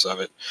reserves of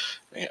it.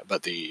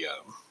 But the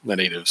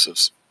natives of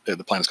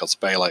the planet is called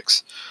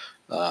Spalex.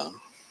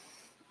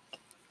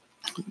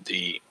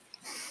 The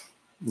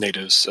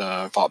natives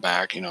fought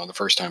back, the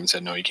first time and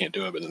said, no, you can't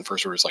do it. But then the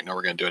First Order was like, no,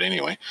 we're going to do it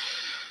anyway.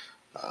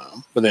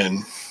 But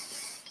then,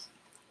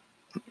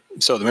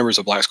 so the members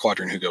of Black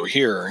Squadron who go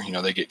here,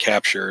 they get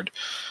captured.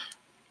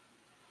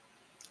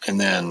 And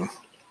then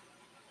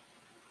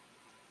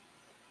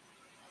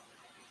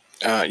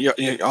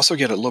you also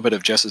get a little bit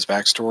of Jess's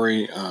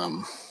backstory.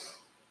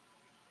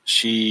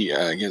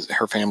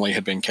 Her family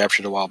had been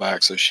captured a while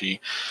back, so she,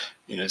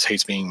 just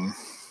hates being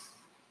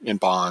in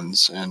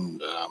bonds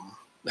and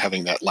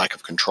having that lack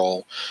of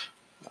control.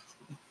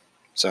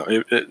 So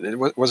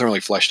it wasn't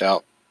really fleshed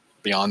out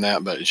beyond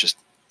that, but it's just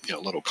a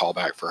little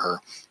callback for her.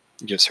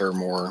 It gives her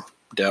more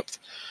depth.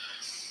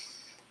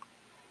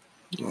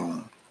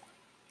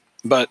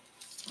 But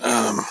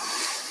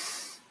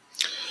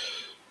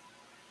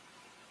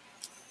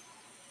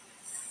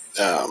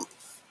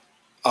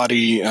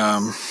Adi,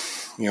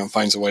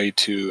 finds a way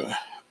to,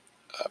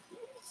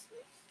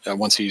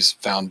 once he's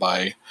found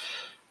by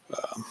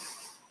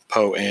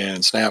Poe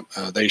and Snap,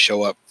 they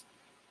show up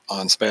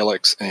on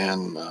Spalex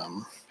and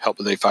help.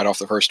 They fight off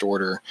the First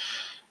Order,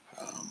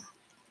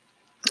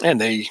 and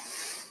they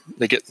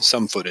get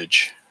some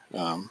footage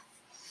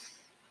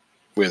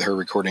with her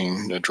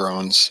recording the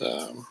drones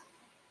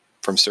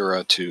from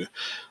Sura to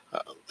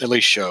at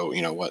least show,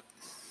 what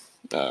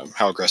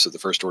how aggressive the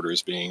First Order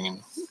is being,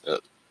 and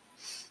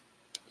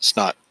it's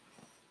not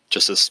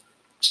just this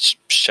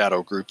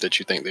shadow group that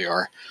you think they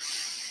are.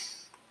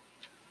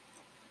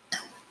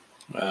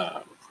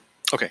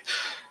 Okay,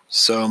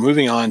 so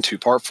moving on to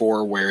part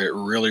 4, where it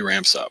really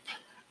ramps up.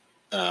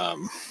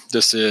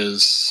 This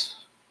is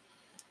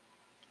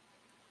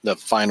the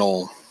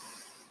final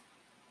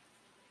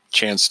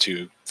chance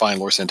to find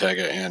Lor San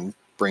Tekka and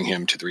bring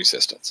him to the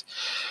Resistance.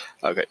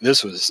 Okay,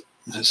 this is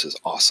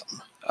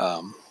awesome.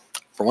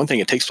 For one thing,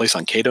 it takes place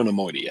on Cato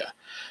Nemoidia,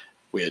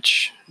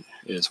 which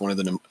is one of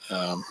the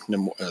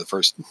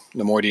first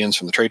Nemoidians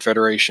from the Trade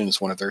Federation.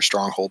 It's one of their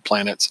stronghold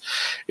planets.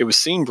 It was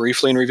seen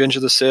briefly in Revenge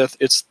of the Sith.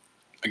 It's,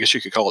 I guess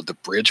you could call it the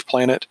bridge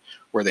planet,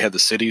 where they had the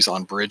cities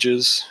on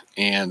bridges,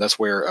 and that's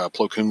where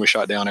Plo Koon was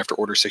shot down after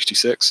Order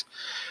 66.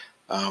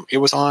 It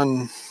was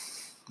on,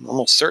 I'm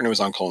almost certain it was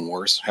on Clone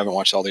Wars. Haven't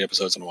watched all the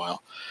episodes in a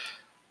while.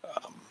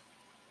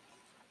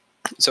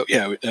 So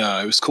yeah,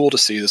 it was cool to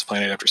see this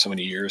planet after so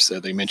many years.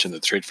 They mentioned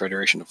that the Trade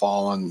Federation had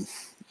fallen,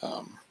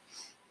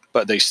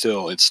 but it's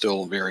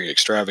still a very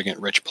extravagant,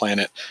 rich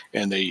planet,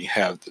 and they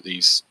have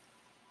these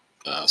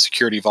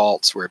security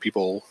vaults where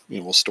people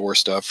will store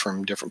stuff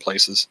from different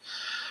places.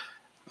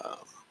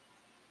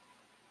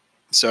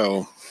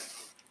 So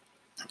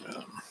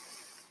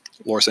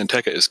Lor San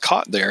Tekka is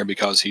caught there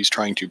because he's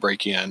trying to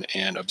break in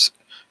and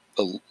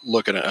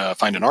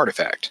find an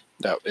artifact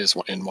that is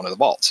in one of the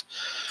vaults.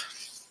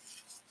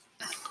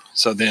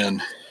 So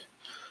then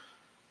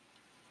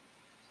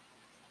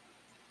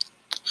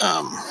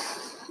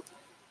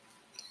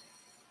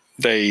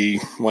they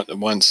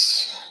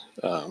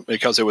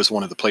because it was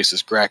one of the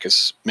places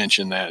Gracchus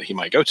mentioned that he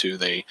might go to,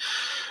 they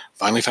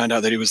finally found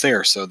out that he was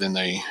there. So then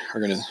they are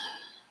going to,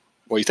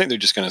 well, you think they're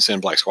just going to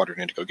send Black Squadron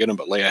in to go get him,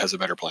 but Leia has a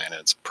better plan,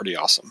 and it's pretty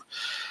awesome.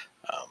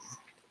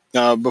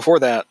 Before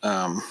that,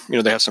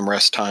 they have some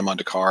rest time on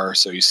Dakar,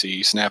 so you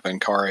see Snap and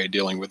Kare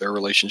dealing with their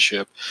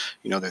relationship.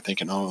 They're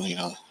thinking,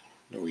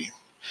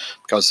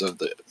 because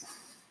of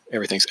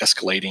everything's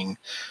escalating,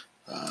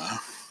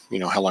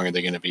 how long are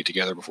they going to be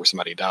together before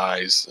somebody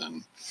dies?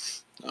 And,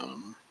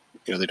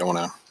 they don't want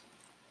to,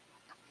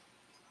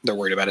 they're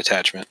worried about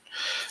attachment.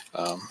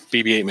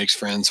 BB-8 makes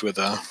friends with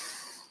a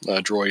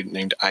droid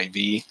named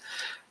IV,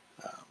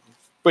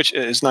 which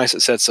is nice.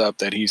 It sets up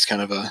that he's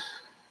kind of a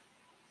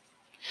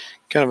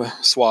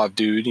suave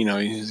dude.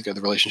 He's got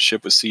the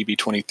relationship with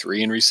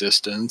CB-23 and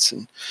Resistance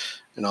and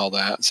all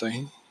that. So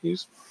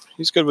he's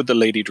good with the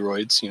lady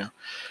droids,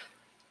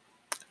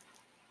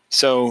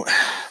 So,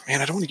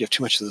 man, I don't want to give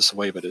too much of this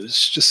away, but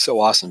it's just so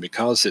awesome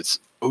because it's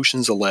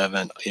Ocean's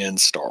 11 in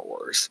Star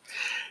Wars.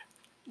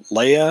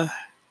 Leia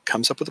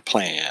comes up with a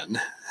plan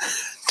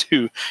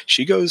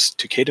she goes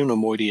to Cato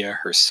Nemoidia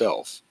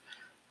herself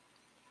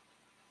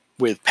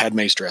with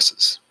Padme's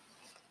dresses.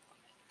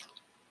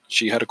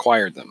 She had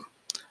acquired them,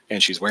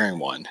 and she's wearing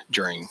one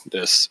during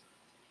this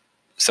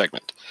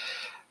segment.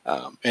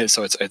 And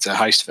so it's a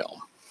heist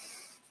film.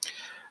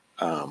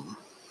 I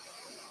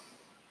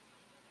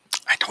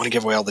don't want to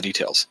give away all the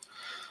details,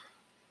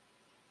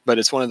 but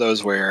it's one of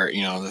those where,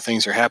 the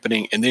things are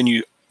happening, and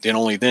then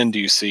only then do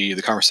you see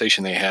the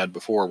conversation they had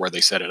before where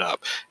they set it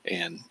up.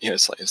 And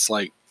it's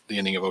like the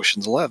ending of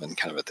Ocean's 11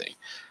 kind of a thing.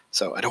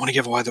 So I don't want to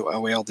give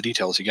away all the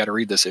details. You got to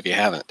read this if you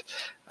haven't.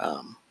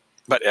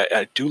 But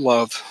I do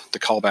love the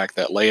callback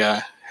that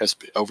Leia has,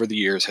 over the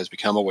years, has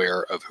become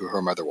aware of who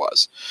her mother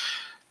was.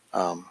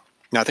 Now,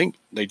 I think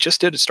they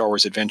just did a Star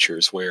Wars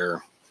Adventures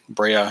where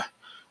Brea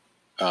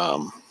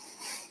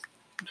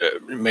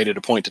made it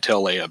a point to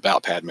tell Leia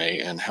about Padme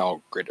and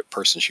how great a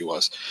person she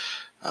was.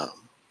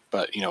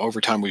 But, over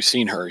time we've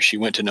seen her. She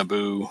went to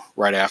Naboo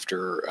right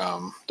after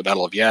the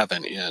Battle of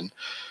Yavin in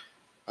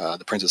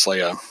the Princess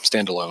Leia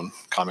standalone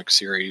comic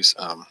series.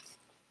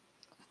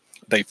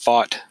 They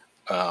fought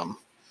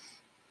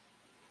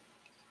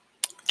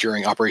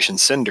during Operation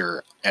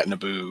Cinder at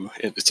Naboo.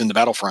 It's in the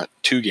Battlefront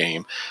 2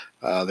 game.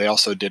 They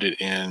also did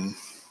it in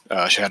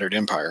Shattered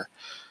Empire.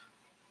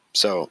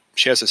 So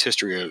she has this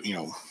history of,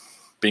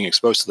 being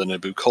exposed to the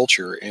Naboo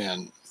culture,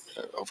 and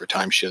over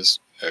time she has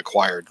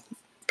acquired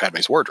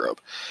Padme's wardrobe.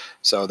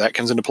 So that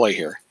comes into play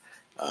here.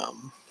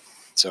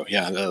 So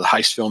yeah, the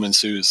heist film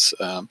ensues,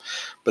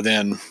 but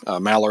then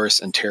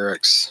Malarus and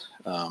Terex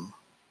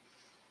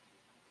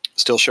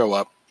still show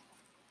up,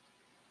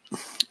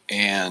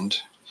 and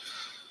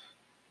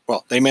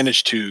well, they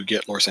manage to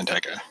get Lor San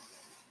Tekka.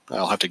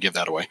 I'll have to give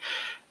that away.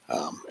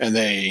 And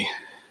they,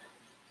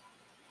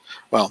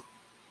 well,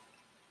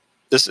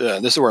 this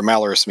is where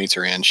Malarus meets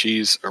her in.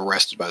 She's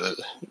arrested by the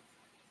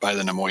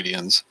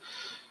Nemoidians,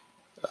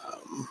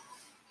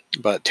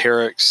 but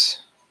Terex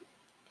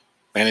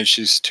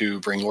manages to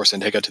bring Lor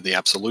San Tekka to the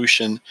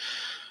Absolution,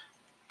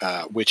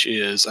 which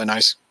is a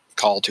nice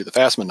call to the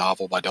Phasma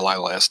novel by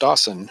Delilah S.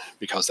 Dawson,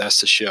 because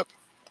that's the ship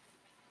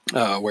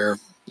where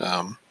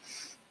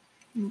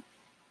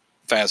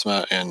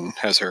Phasma and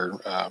has her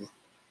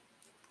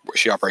where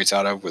she operates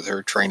out of with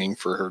her training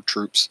for her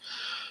troops.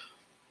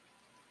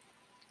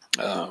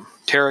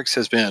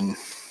 Terex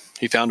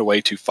he found a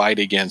way to fight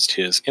against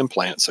his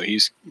implant, so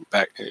he's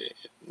back.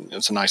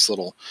 It's a nice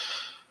little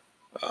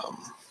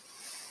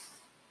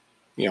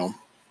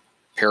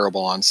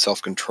parable on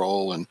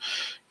self-control and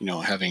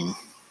having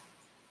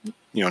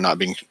not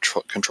being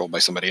controlled by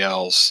somebody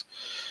else,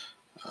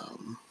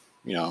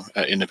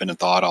 independent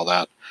thought, all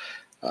that.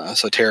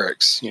 So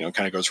Terex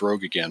kind of goes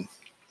rogue again,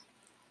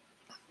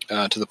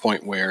 to the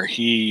point where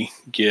he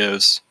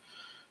gives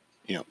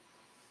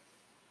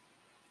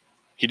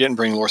he didn't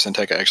bring Lor San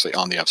Tekka actually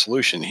on the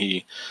Absolution.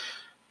 He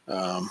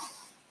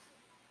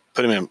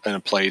put him in a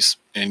place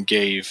and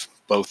gave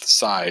both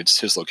sides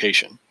his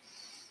location.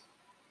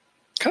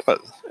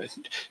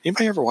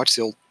 Anybody ever watch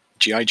the old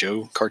G.I.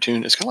 Joe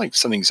cartoon? It's kind of like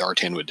something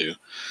Zartan would do.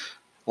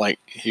 Like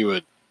he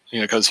would,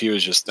 because he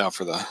was just out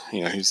for the,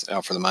 he's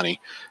out for the money.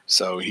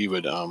 So he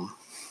would,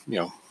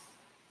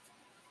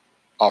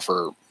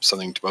 offer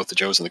something to both the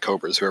Joes and the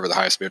Cobras, whoever the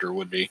highest bidder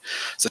would be.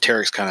 So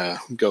Terex kind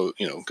of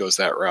goes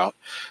that route.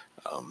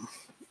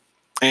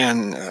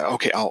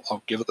 Okay,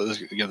 I'll give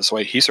this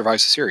away. He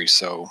survives the series,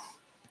 so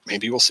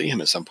maybe we'll see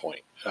him at some point,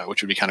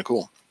 which would be kind of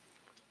cool.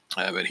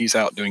 But he's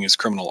out doing his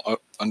criminal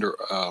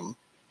underworld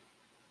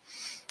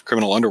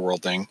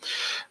thing,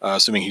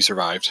 assuming he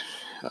survived.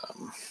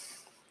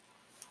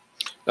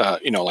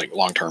 Like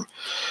long term.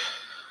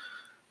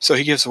 So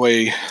he gives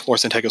away Lor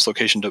San Tekka's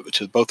location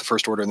to both the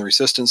First Order and the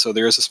Resistance. So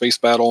there is a space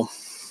battle,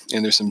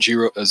 and there's some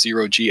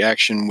zero-G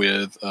action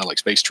with like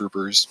space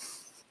troopers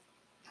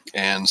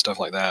and stuff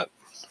like that.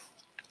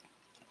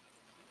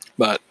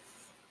 But,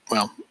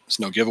 well, it's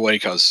no giveaway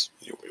because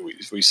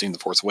we've seen The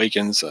Force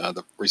Awakens.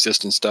 The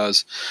Resistance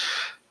does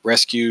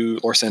rescue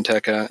Lor San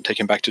Tekka, take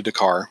him back to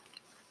D'Qar.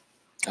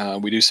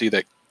 We do see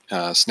that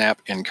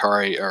Snap and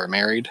Kari are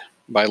married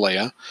by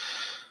Leia.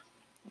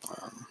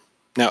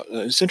 Now,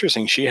 it's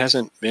interesting. She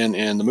hasn't been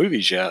in the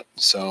movies yet,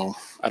 so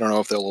I don't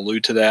know if they'll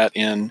allude to that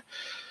in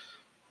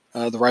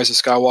The Rise of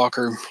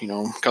Skywalker,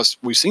 because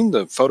we've seen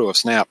the photo of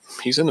Snap.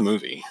 He's in the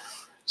movie,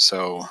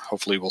 so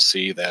hopefully we'll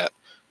see that,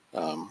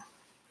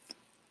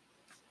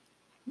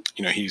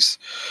 he's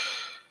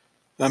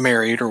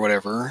married or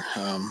whatever.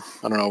 I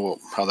don't know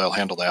how they'll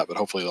handle that, but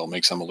hopefully they'll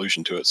make some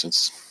allusion to it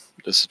since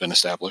this has been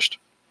established.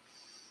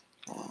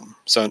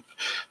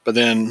 But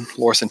then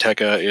Lor San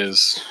Tekka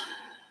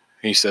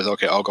he says,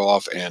 okay, I'll go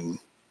off and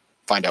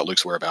find out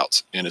Luke's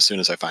whereabouts. And as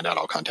soon as I find out,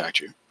 I'll contact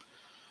you.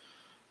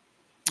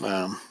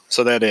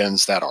 So that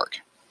ends that arc.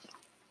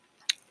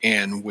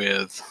 And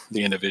with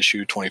the end of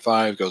issue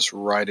 25 goes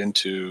right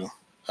into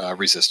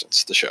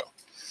Resistance, the show.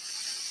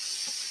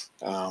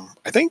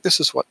 I think this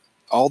is what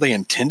all they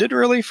intended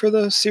really for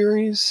the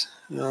series,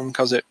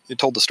 because it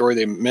told the story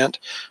they meant.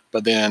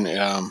 But then,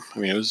 it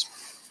was,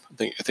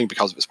 I think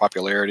because of its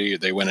popularity,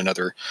 they went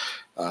another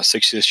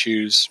 6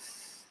 issues.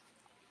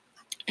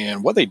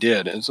 And what they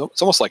did, it's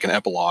almost like an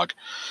epilogue,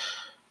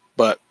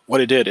 but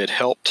what it did, it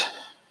helped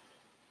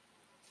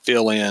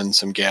fill in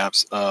some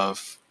gaps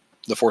of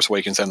The Force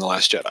Awakens and The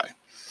Last Jedi.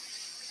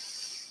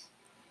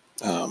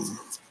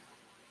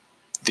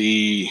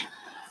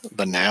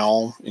 The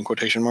now, in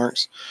quotation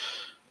marks,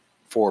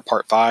 for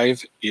part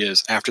 5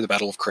 is after the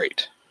Battle of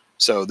Crate.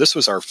 So this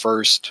was our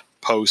first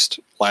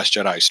post Last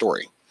Jedi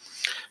story.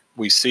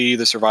 We see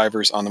the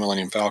survivors on the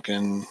Millennium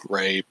Falcon,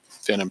 Rey,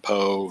 Finn and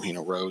Poe,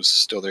 Rose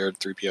still there,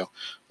 3PO,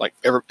 like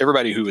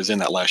everybody who was in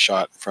that last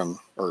shot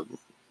or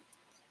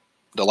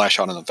the last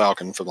shot on the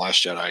Falcon from the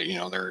Last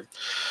Jedi, they're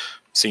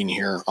seen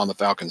here on the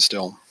Falcon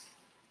still.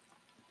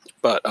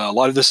 But a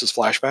lot of this is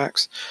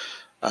flashbacks.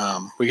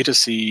 We get to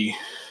see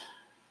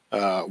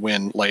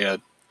when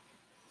Leia,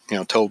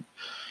 told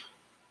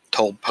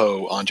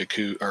Poe on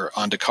Jakku or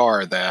on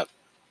Dakar that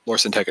Lor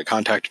San Tekka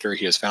contacted her.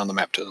 He has found the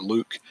map to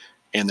Luke,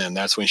 and then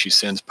that's when she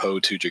sends Poe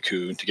to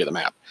Jakku to get the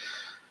map.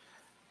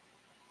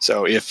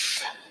 So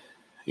if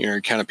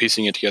you're kind of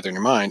piecing it together in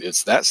your mind,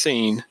 it's that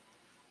scene,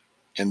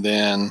 and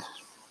then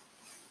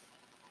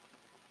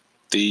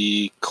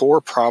the core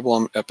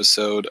problem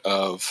episode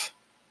of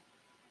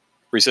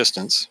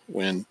Resistance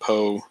when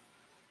Poe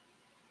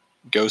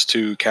goes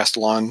to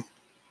Castellan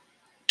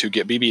to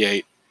get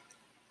BB-8,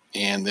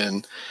 and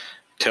then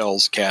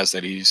tells Kaz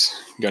that he's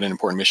got an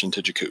important mission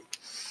to Jakku.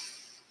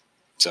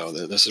 So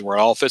this is where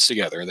it all fits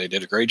together. They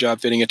did a great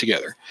job fitting it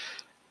together.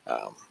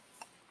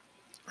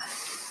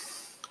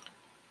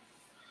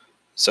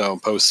 So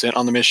Poe's sent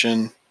on the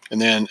mission, and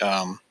then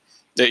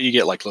you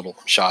get like little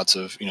shots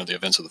of the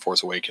events of The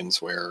Force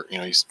Awakens where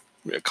he's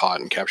caught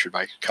and captured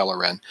by Kylo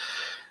Ren.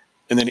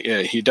 And then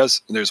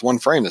there's one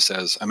frame that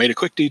says, "I made a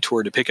quick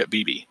detour to pick up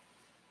BB."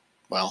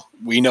 Well,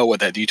 we know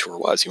what that detour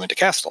was. He went to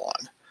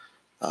Castellan.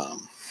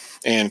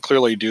 And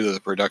clearly, due to the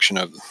production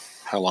of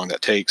how long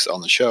that takes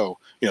on the show,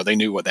 they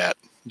knew what that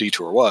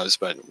detour was,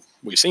 but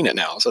we've seen it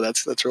now. So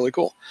that's really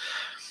cool.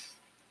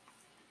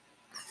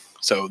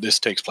 So this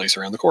takes place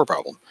around the core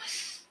problem.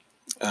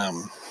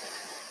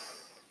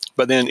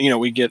 But then,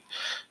 we get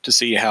to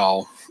see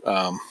how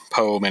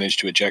Poe managed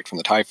to eject from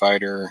the TIE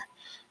fighter.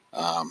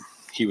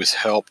 He was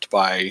helped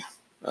by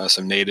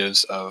some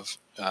natives of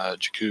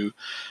Jakku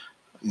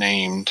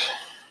named...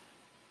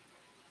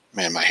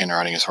 Man, my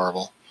handwriting is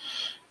horrible.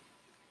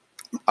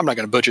 I'm not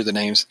going to butcher the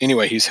names.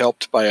 Anyway, he's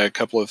helped by a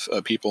couple of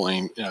people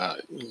and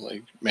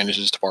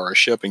manages to borrow a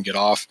ship and get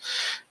off,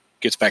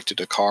 gets back to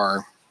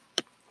Dakar,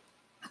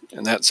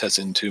 and that sets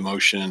into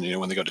motion,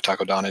 when they go to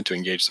Takodana to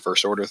engage the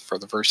First Order for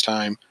the first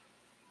time,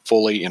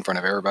 fully in front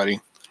of everybody.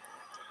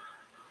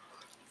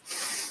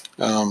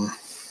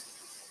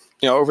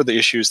 Over the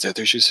issues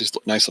there's just these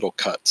nice little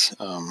cuts.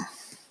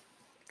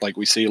 Like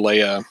we see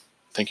Leia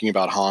thinking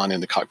about Han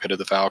in the cockpit of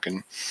the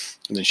Falcon,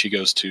 and then she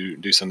goes to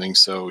do something,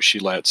 so she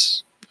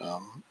lets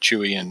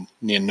Chewie and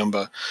Nien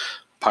Nunba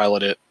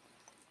pilot it.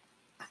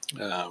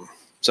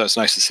 So it's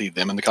nice to see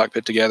them in the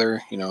cockpit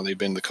together. They've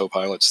been the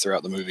co-pilots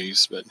throughout the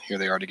movies, but here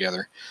they are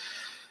together.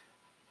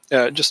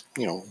 Just,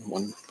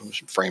 one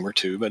frame or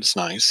two, but it's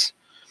nice.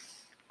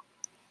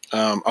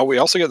 We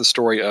also get the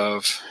story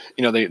of,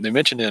 they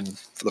mentioned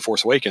for The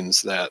Force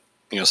Awakens that,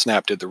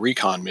 Snap did the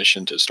recon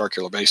mission to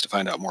Starkiller Base to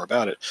find out more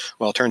about it.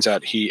 Well, it turns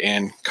out he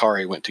and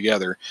Kari went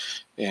together,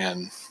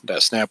 and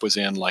that Snap was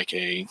in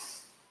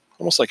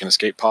almost like an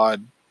escape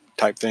pod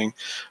type thing,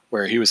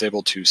 where he was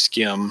able to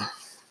skim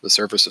the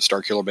surface of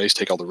Starkiller Base,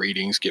 take all the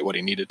readings, get what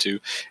he needed to,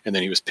 and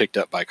then he was picked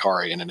up by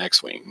Kari in an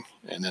X-Wing,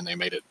 and then they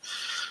made it,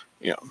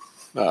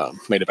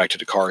 made it back to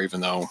Dakar,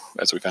 even though,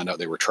 as we found out,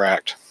 they were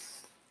tracked.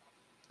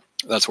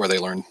 That's where they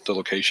learned the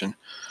location.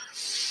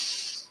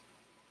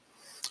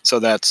 So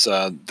that's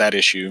that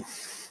issue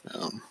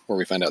where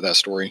we find out that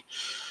story.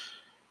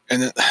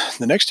 And then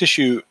the next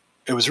issue,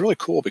 it was really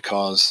cool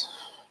because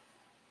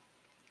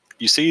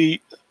you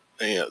see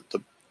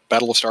the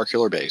Battle of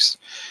Starkiller Base,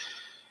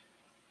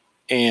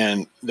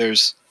 and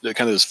there's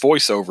kind of this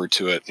voiceover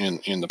to it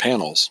in the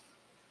panels.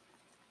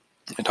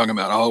 And talking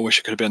about, I wish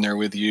I could have been there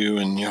with you,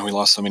 and we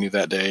lost so many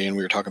that day, and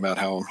we were talking about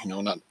how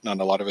not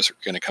a lot of us are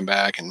going to come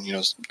back, and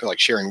they're like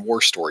sharing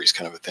war stories,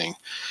 kind of a thing.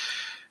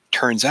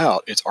 Turns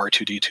out it's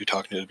R2D2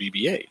 talking to the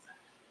BB-8,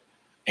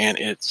 and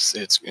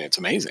it's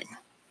amazing.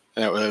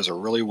 And that was a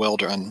really well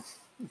done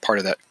part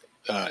of that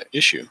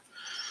issue.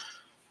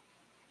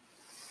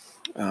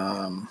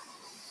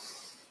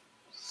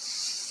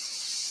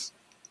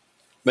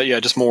 But yeah,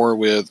 just more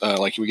with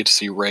we get to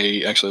see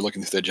Rey actually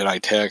looking through the Jedi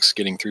text,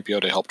 getting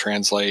 3PO to help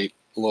translate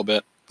a little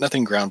bit.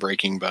 Nothing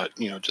groundbreaking, but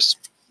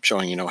just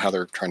showing how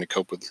they're trying to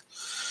cope with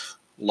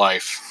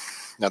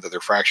life now that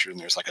they're fractured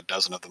and there's like a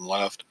dozen of them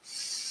left.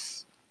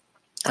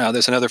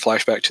 There's another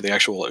flashback to the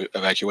actual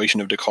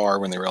evacuation of Dakar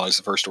when they realize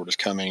the First Order's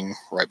coming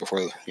right before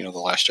the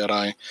Last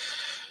Jedi.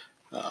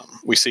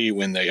 We see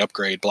when they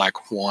upgrade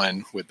Black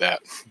One with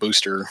that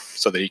booster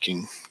so that he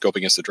can go up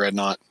against the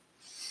Dreadnought.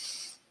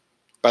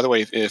 By the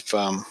way, if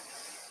you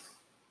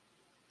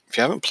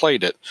haven't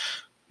played it,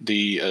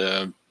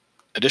 the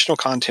additional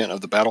content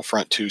of the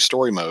Battlefront 2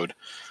 story mode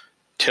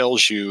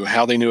tells you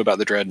how they knew about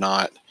the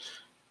Dreadnought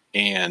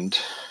and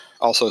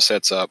also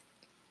sets up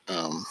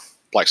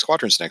Black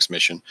Squadron's next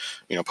mission.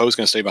 Poe's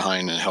going to stay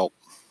behind and help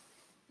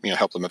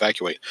them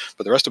evacuate.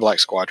 But the rest of Black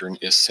Squadron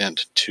is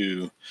sent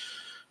to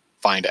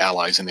find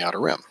allies in the Outer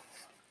Rim.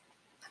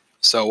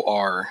 So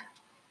are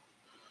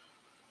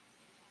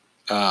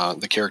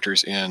the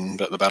characters in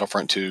the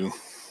Battlefront 2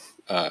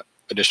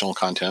 additional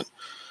content,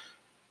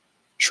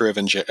 Shriv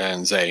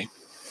and Zay.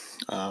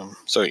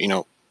 So,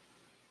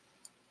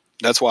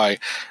 that's why,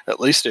 at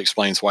least it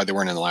explains why they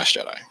weren't in The Last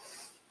Jedi.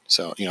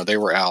 So, they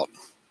were out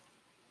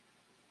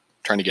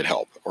trying to get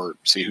help or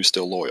see who's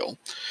still loyal.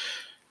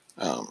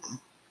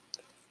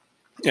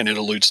 And it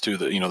alludes to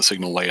the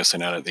signal Leia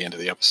sent out at the end of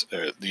the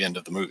episode, the end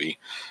of the movie,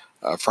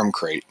 from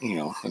Crate,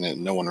 and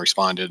then no one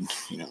responded,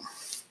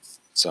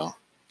 So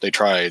they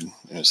tried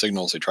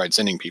signals. They tried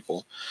sending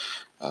people.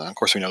 Of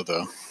course, we know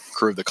the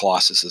crew of the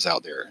Colossus is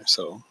out there,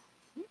 so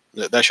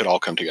that should all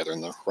come together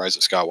in the Rise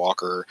of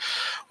Skywalker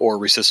or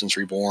Resistance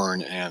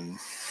Reborn, and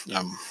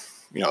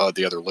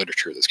the other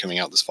literature that's coming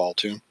out this fall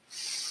too.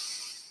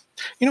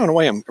 In a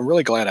way, I'm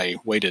really glad I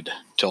waited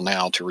till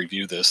now to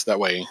review this. That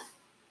way,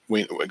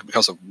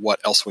 because of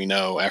what else we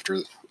know after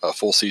a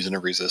full season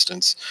of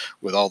Resistance,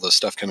 with all the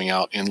stuff coming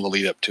out in the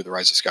lead up to the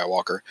Rise of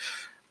Skywalker,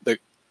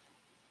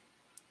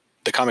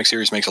 the comic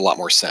series makes a lot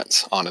more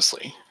sense,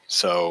 honestly.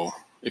 So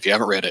if you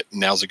haven't read it,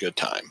 now's a good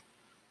time.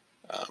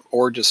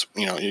 Or just,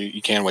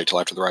 you can wait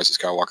till after the Rise of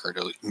Skywalker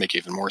to make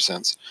even more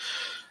sense.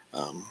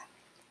 But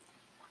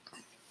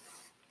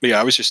yeah,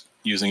 I was just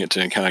using it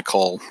to kind of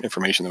call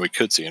information that we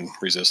could see in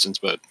Resistance,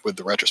 but with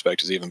the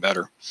retrospect is even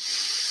better.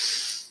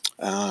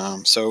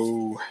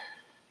 So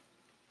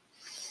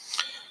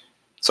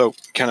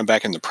kind of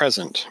back in the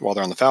present, while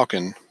they're on the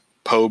Falcon,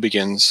 Poe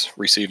begins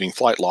receiving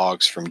flight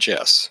logs from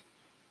Jess.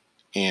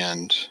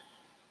 And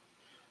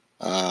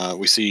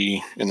we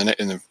see in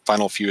the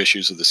final few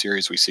issues of the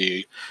series, we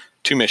see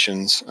 2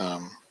 missions.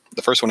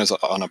 The first one is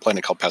on a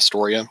planet called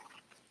Pastoria,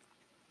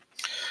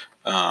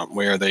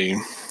 where they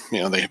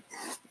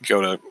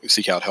go to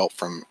seek out help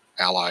from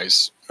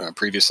allies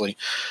previously,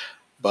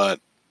 but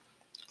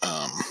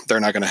they're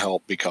not going to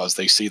help because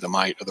they see the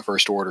might of the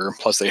First Order.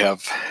 Plus, they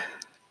have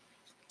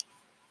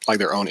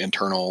their own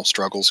internal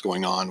struggles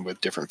going on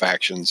with different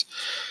factions.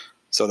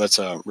 So that's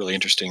a really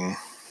interesting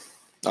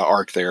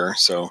arc there.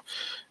 So,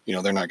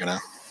 they're not going to,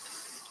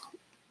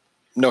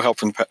 no help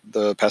from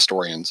the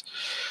Pastorians.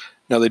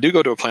 Now, they do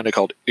go to a planet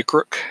called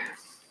Ikruk,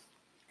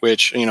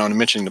 which, I'm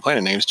mentioning the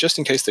planet names just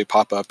in case they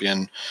pop up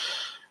in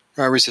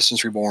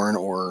Resistance Reborn,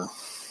 or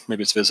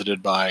maybe it's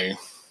visited by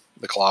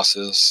the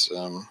Colossus,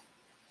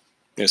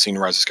 seen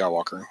the Rise of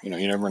Skywalker. You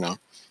never know.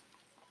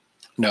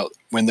 Now,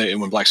 when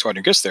Black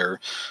Squadron gets there,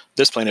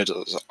 this planet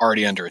is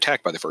already under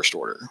attack by the First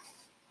Order.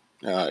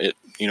 It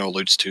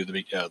alludes to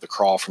the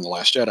crawl from The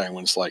Last Jedi,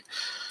 when it's like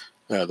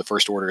the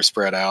First Order is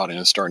spread out and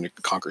is starting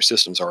to conquer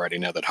systems already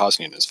now that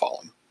Hosnian has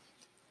fallen.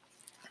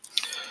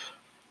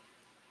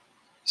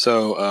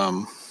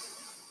 So,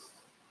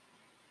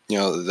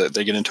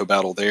 they get into a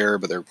battle there,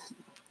 but they're,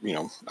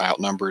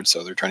 outnumbered,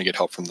 so they're trying to get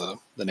help from the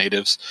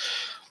natives.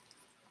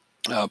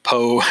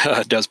 Poe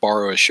does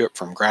borrow a ship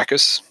from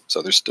Gracchus,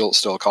 so there's still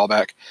a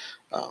callback.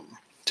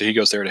 So he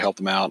goes there to help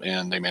them out,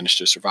 and they manage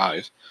to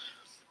survive.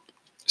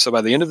 So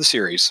by the end of the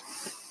series,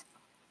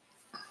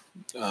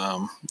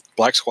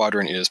 Black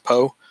Squadron is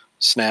Poe,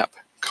 Snap,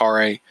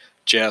 Kare,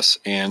 Jess,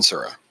 and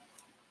Sura.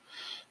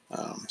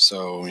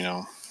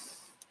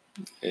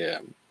 Yeah,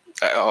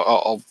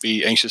 I'll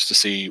be anxious to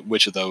see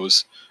which of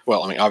those.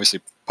 Well, obviously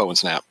Poe and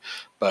Snap,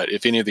 but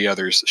if any of the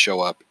others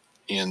show up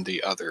in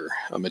the other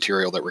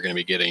material that we're going to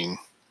be getting,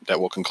 that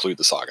will conclude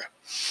the saga.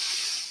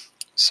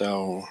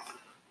 So,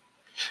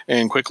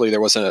 and quickly,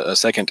 there was a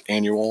second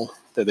annual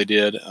that they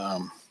did.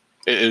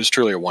 It was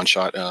truly a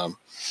one-shot. The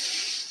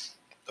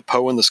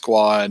Poe and the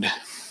squad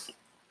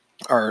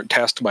are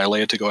tasked by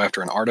Leia to go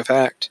after an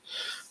artifact.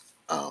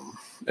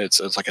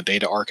 It's like a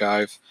data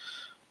archive.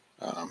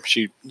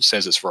 She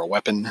says it's for a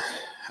weapon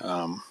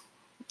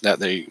that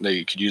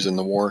they could use in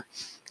the war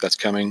that's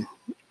coming.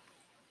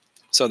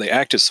 So they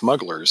act as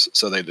smugglers,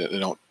 so they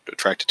don't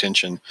attract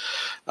attention.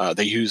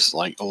 They use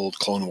old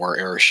Clone War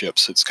era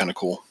ships. It's kind of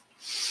cool.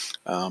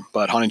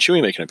 But Han and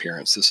Chewie make an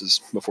appearance. This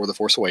is before The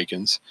Force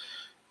Awakens,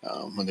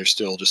 when they're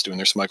still just doing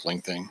their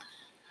smuggling thing.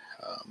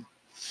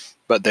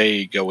 But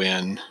they go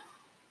in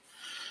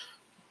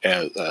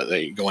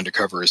they go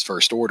undercover as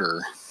First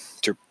Order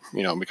to,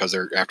 because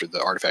they're after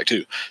the artifact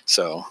too.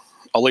 So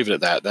I'll leave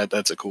it at that.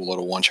 That's a cool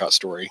little one-shot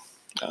story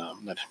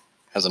that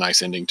has a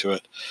nice ending to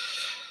it.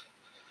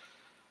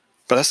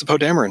 But that's the Poe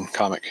Dameron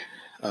comic.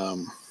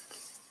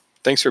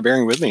 Thanks for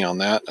bearing with me on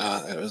that.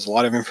 It was a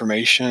lot of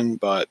information,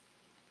 but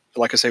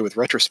like I say, with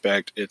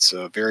retrospect, it's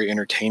a very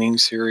entertaining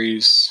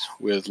series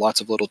with lots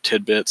of little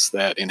tidbits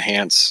that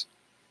enhance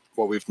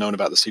what we've known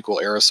about the sequel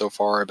era so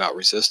far, about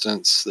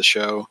Resistance, the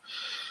show.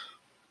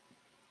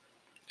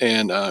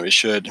 And it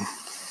should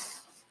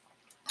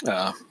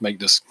make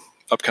this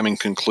upcoming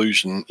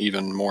conclusion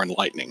even more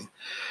enlightening.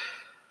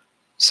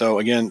 So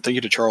again, thank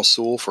you to Charles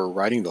Soule for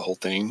writing the whole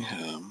thing.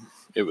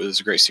 It was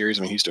a great series.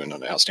 He's doing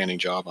an outstanding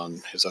job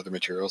on his other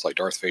materials like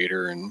Darth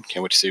Vader, and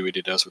can't wait to see what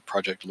he does with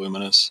Project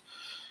Luminous.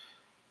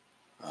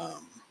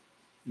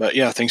 But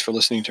yeah, thanks for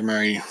listening to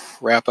my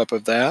wrap up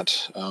of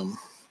that.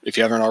 If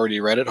you haven't already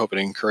read it, hope it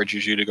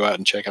encourages you to go out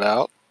and check it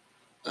out.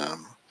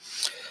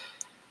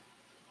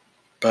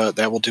 But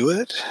that will do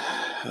it.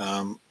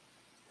 If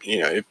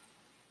you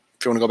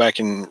want to go back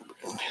and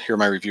hear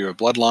my review of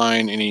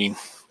Bloodline, any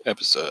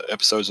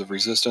episodes of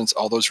Resistance,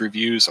 all those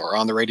reviews are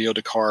on the Radio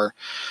Dakar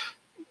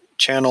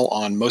channel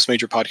on most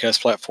major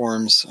podcast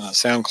platforms,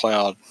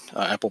 SoundCloud,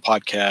 Apple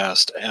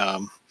Podcast,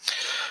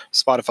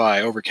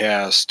 Spotify,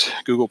 Overcast,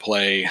 Google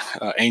Play,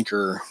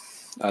 Anchor,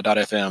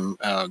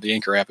 .fm. The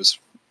Anchor app is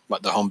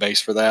the home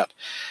base for that.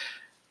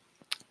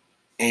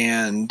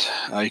 And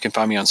you can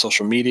find me on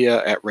social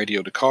media at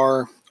Radio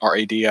Dakar,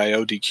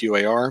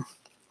 RADIODQAR.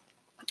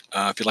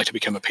 If you'd like to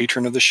become a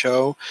patron of the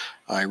show,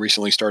 I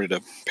recently started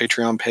a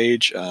Patreon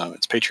page.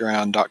 It's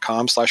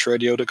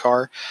patreon.com/Radio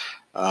Dakar.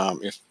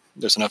 If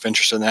there's enough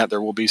interest in that,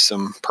 there will be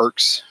some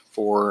perks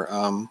for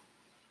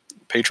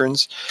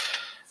patrons.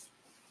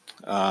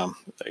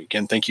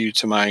 Again, thank you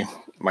to my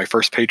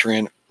first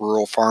patron,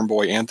 Rural Farm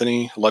Boy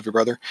Anthony. Love you,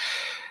 brother.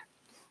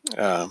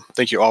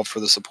 Thank you all for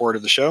the support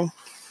of the show.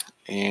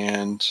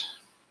 And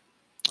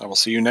I will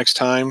see you next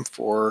time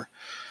for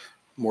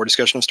more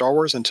discussion of Star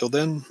Wars. Until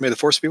then, may the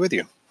Force be with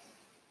you.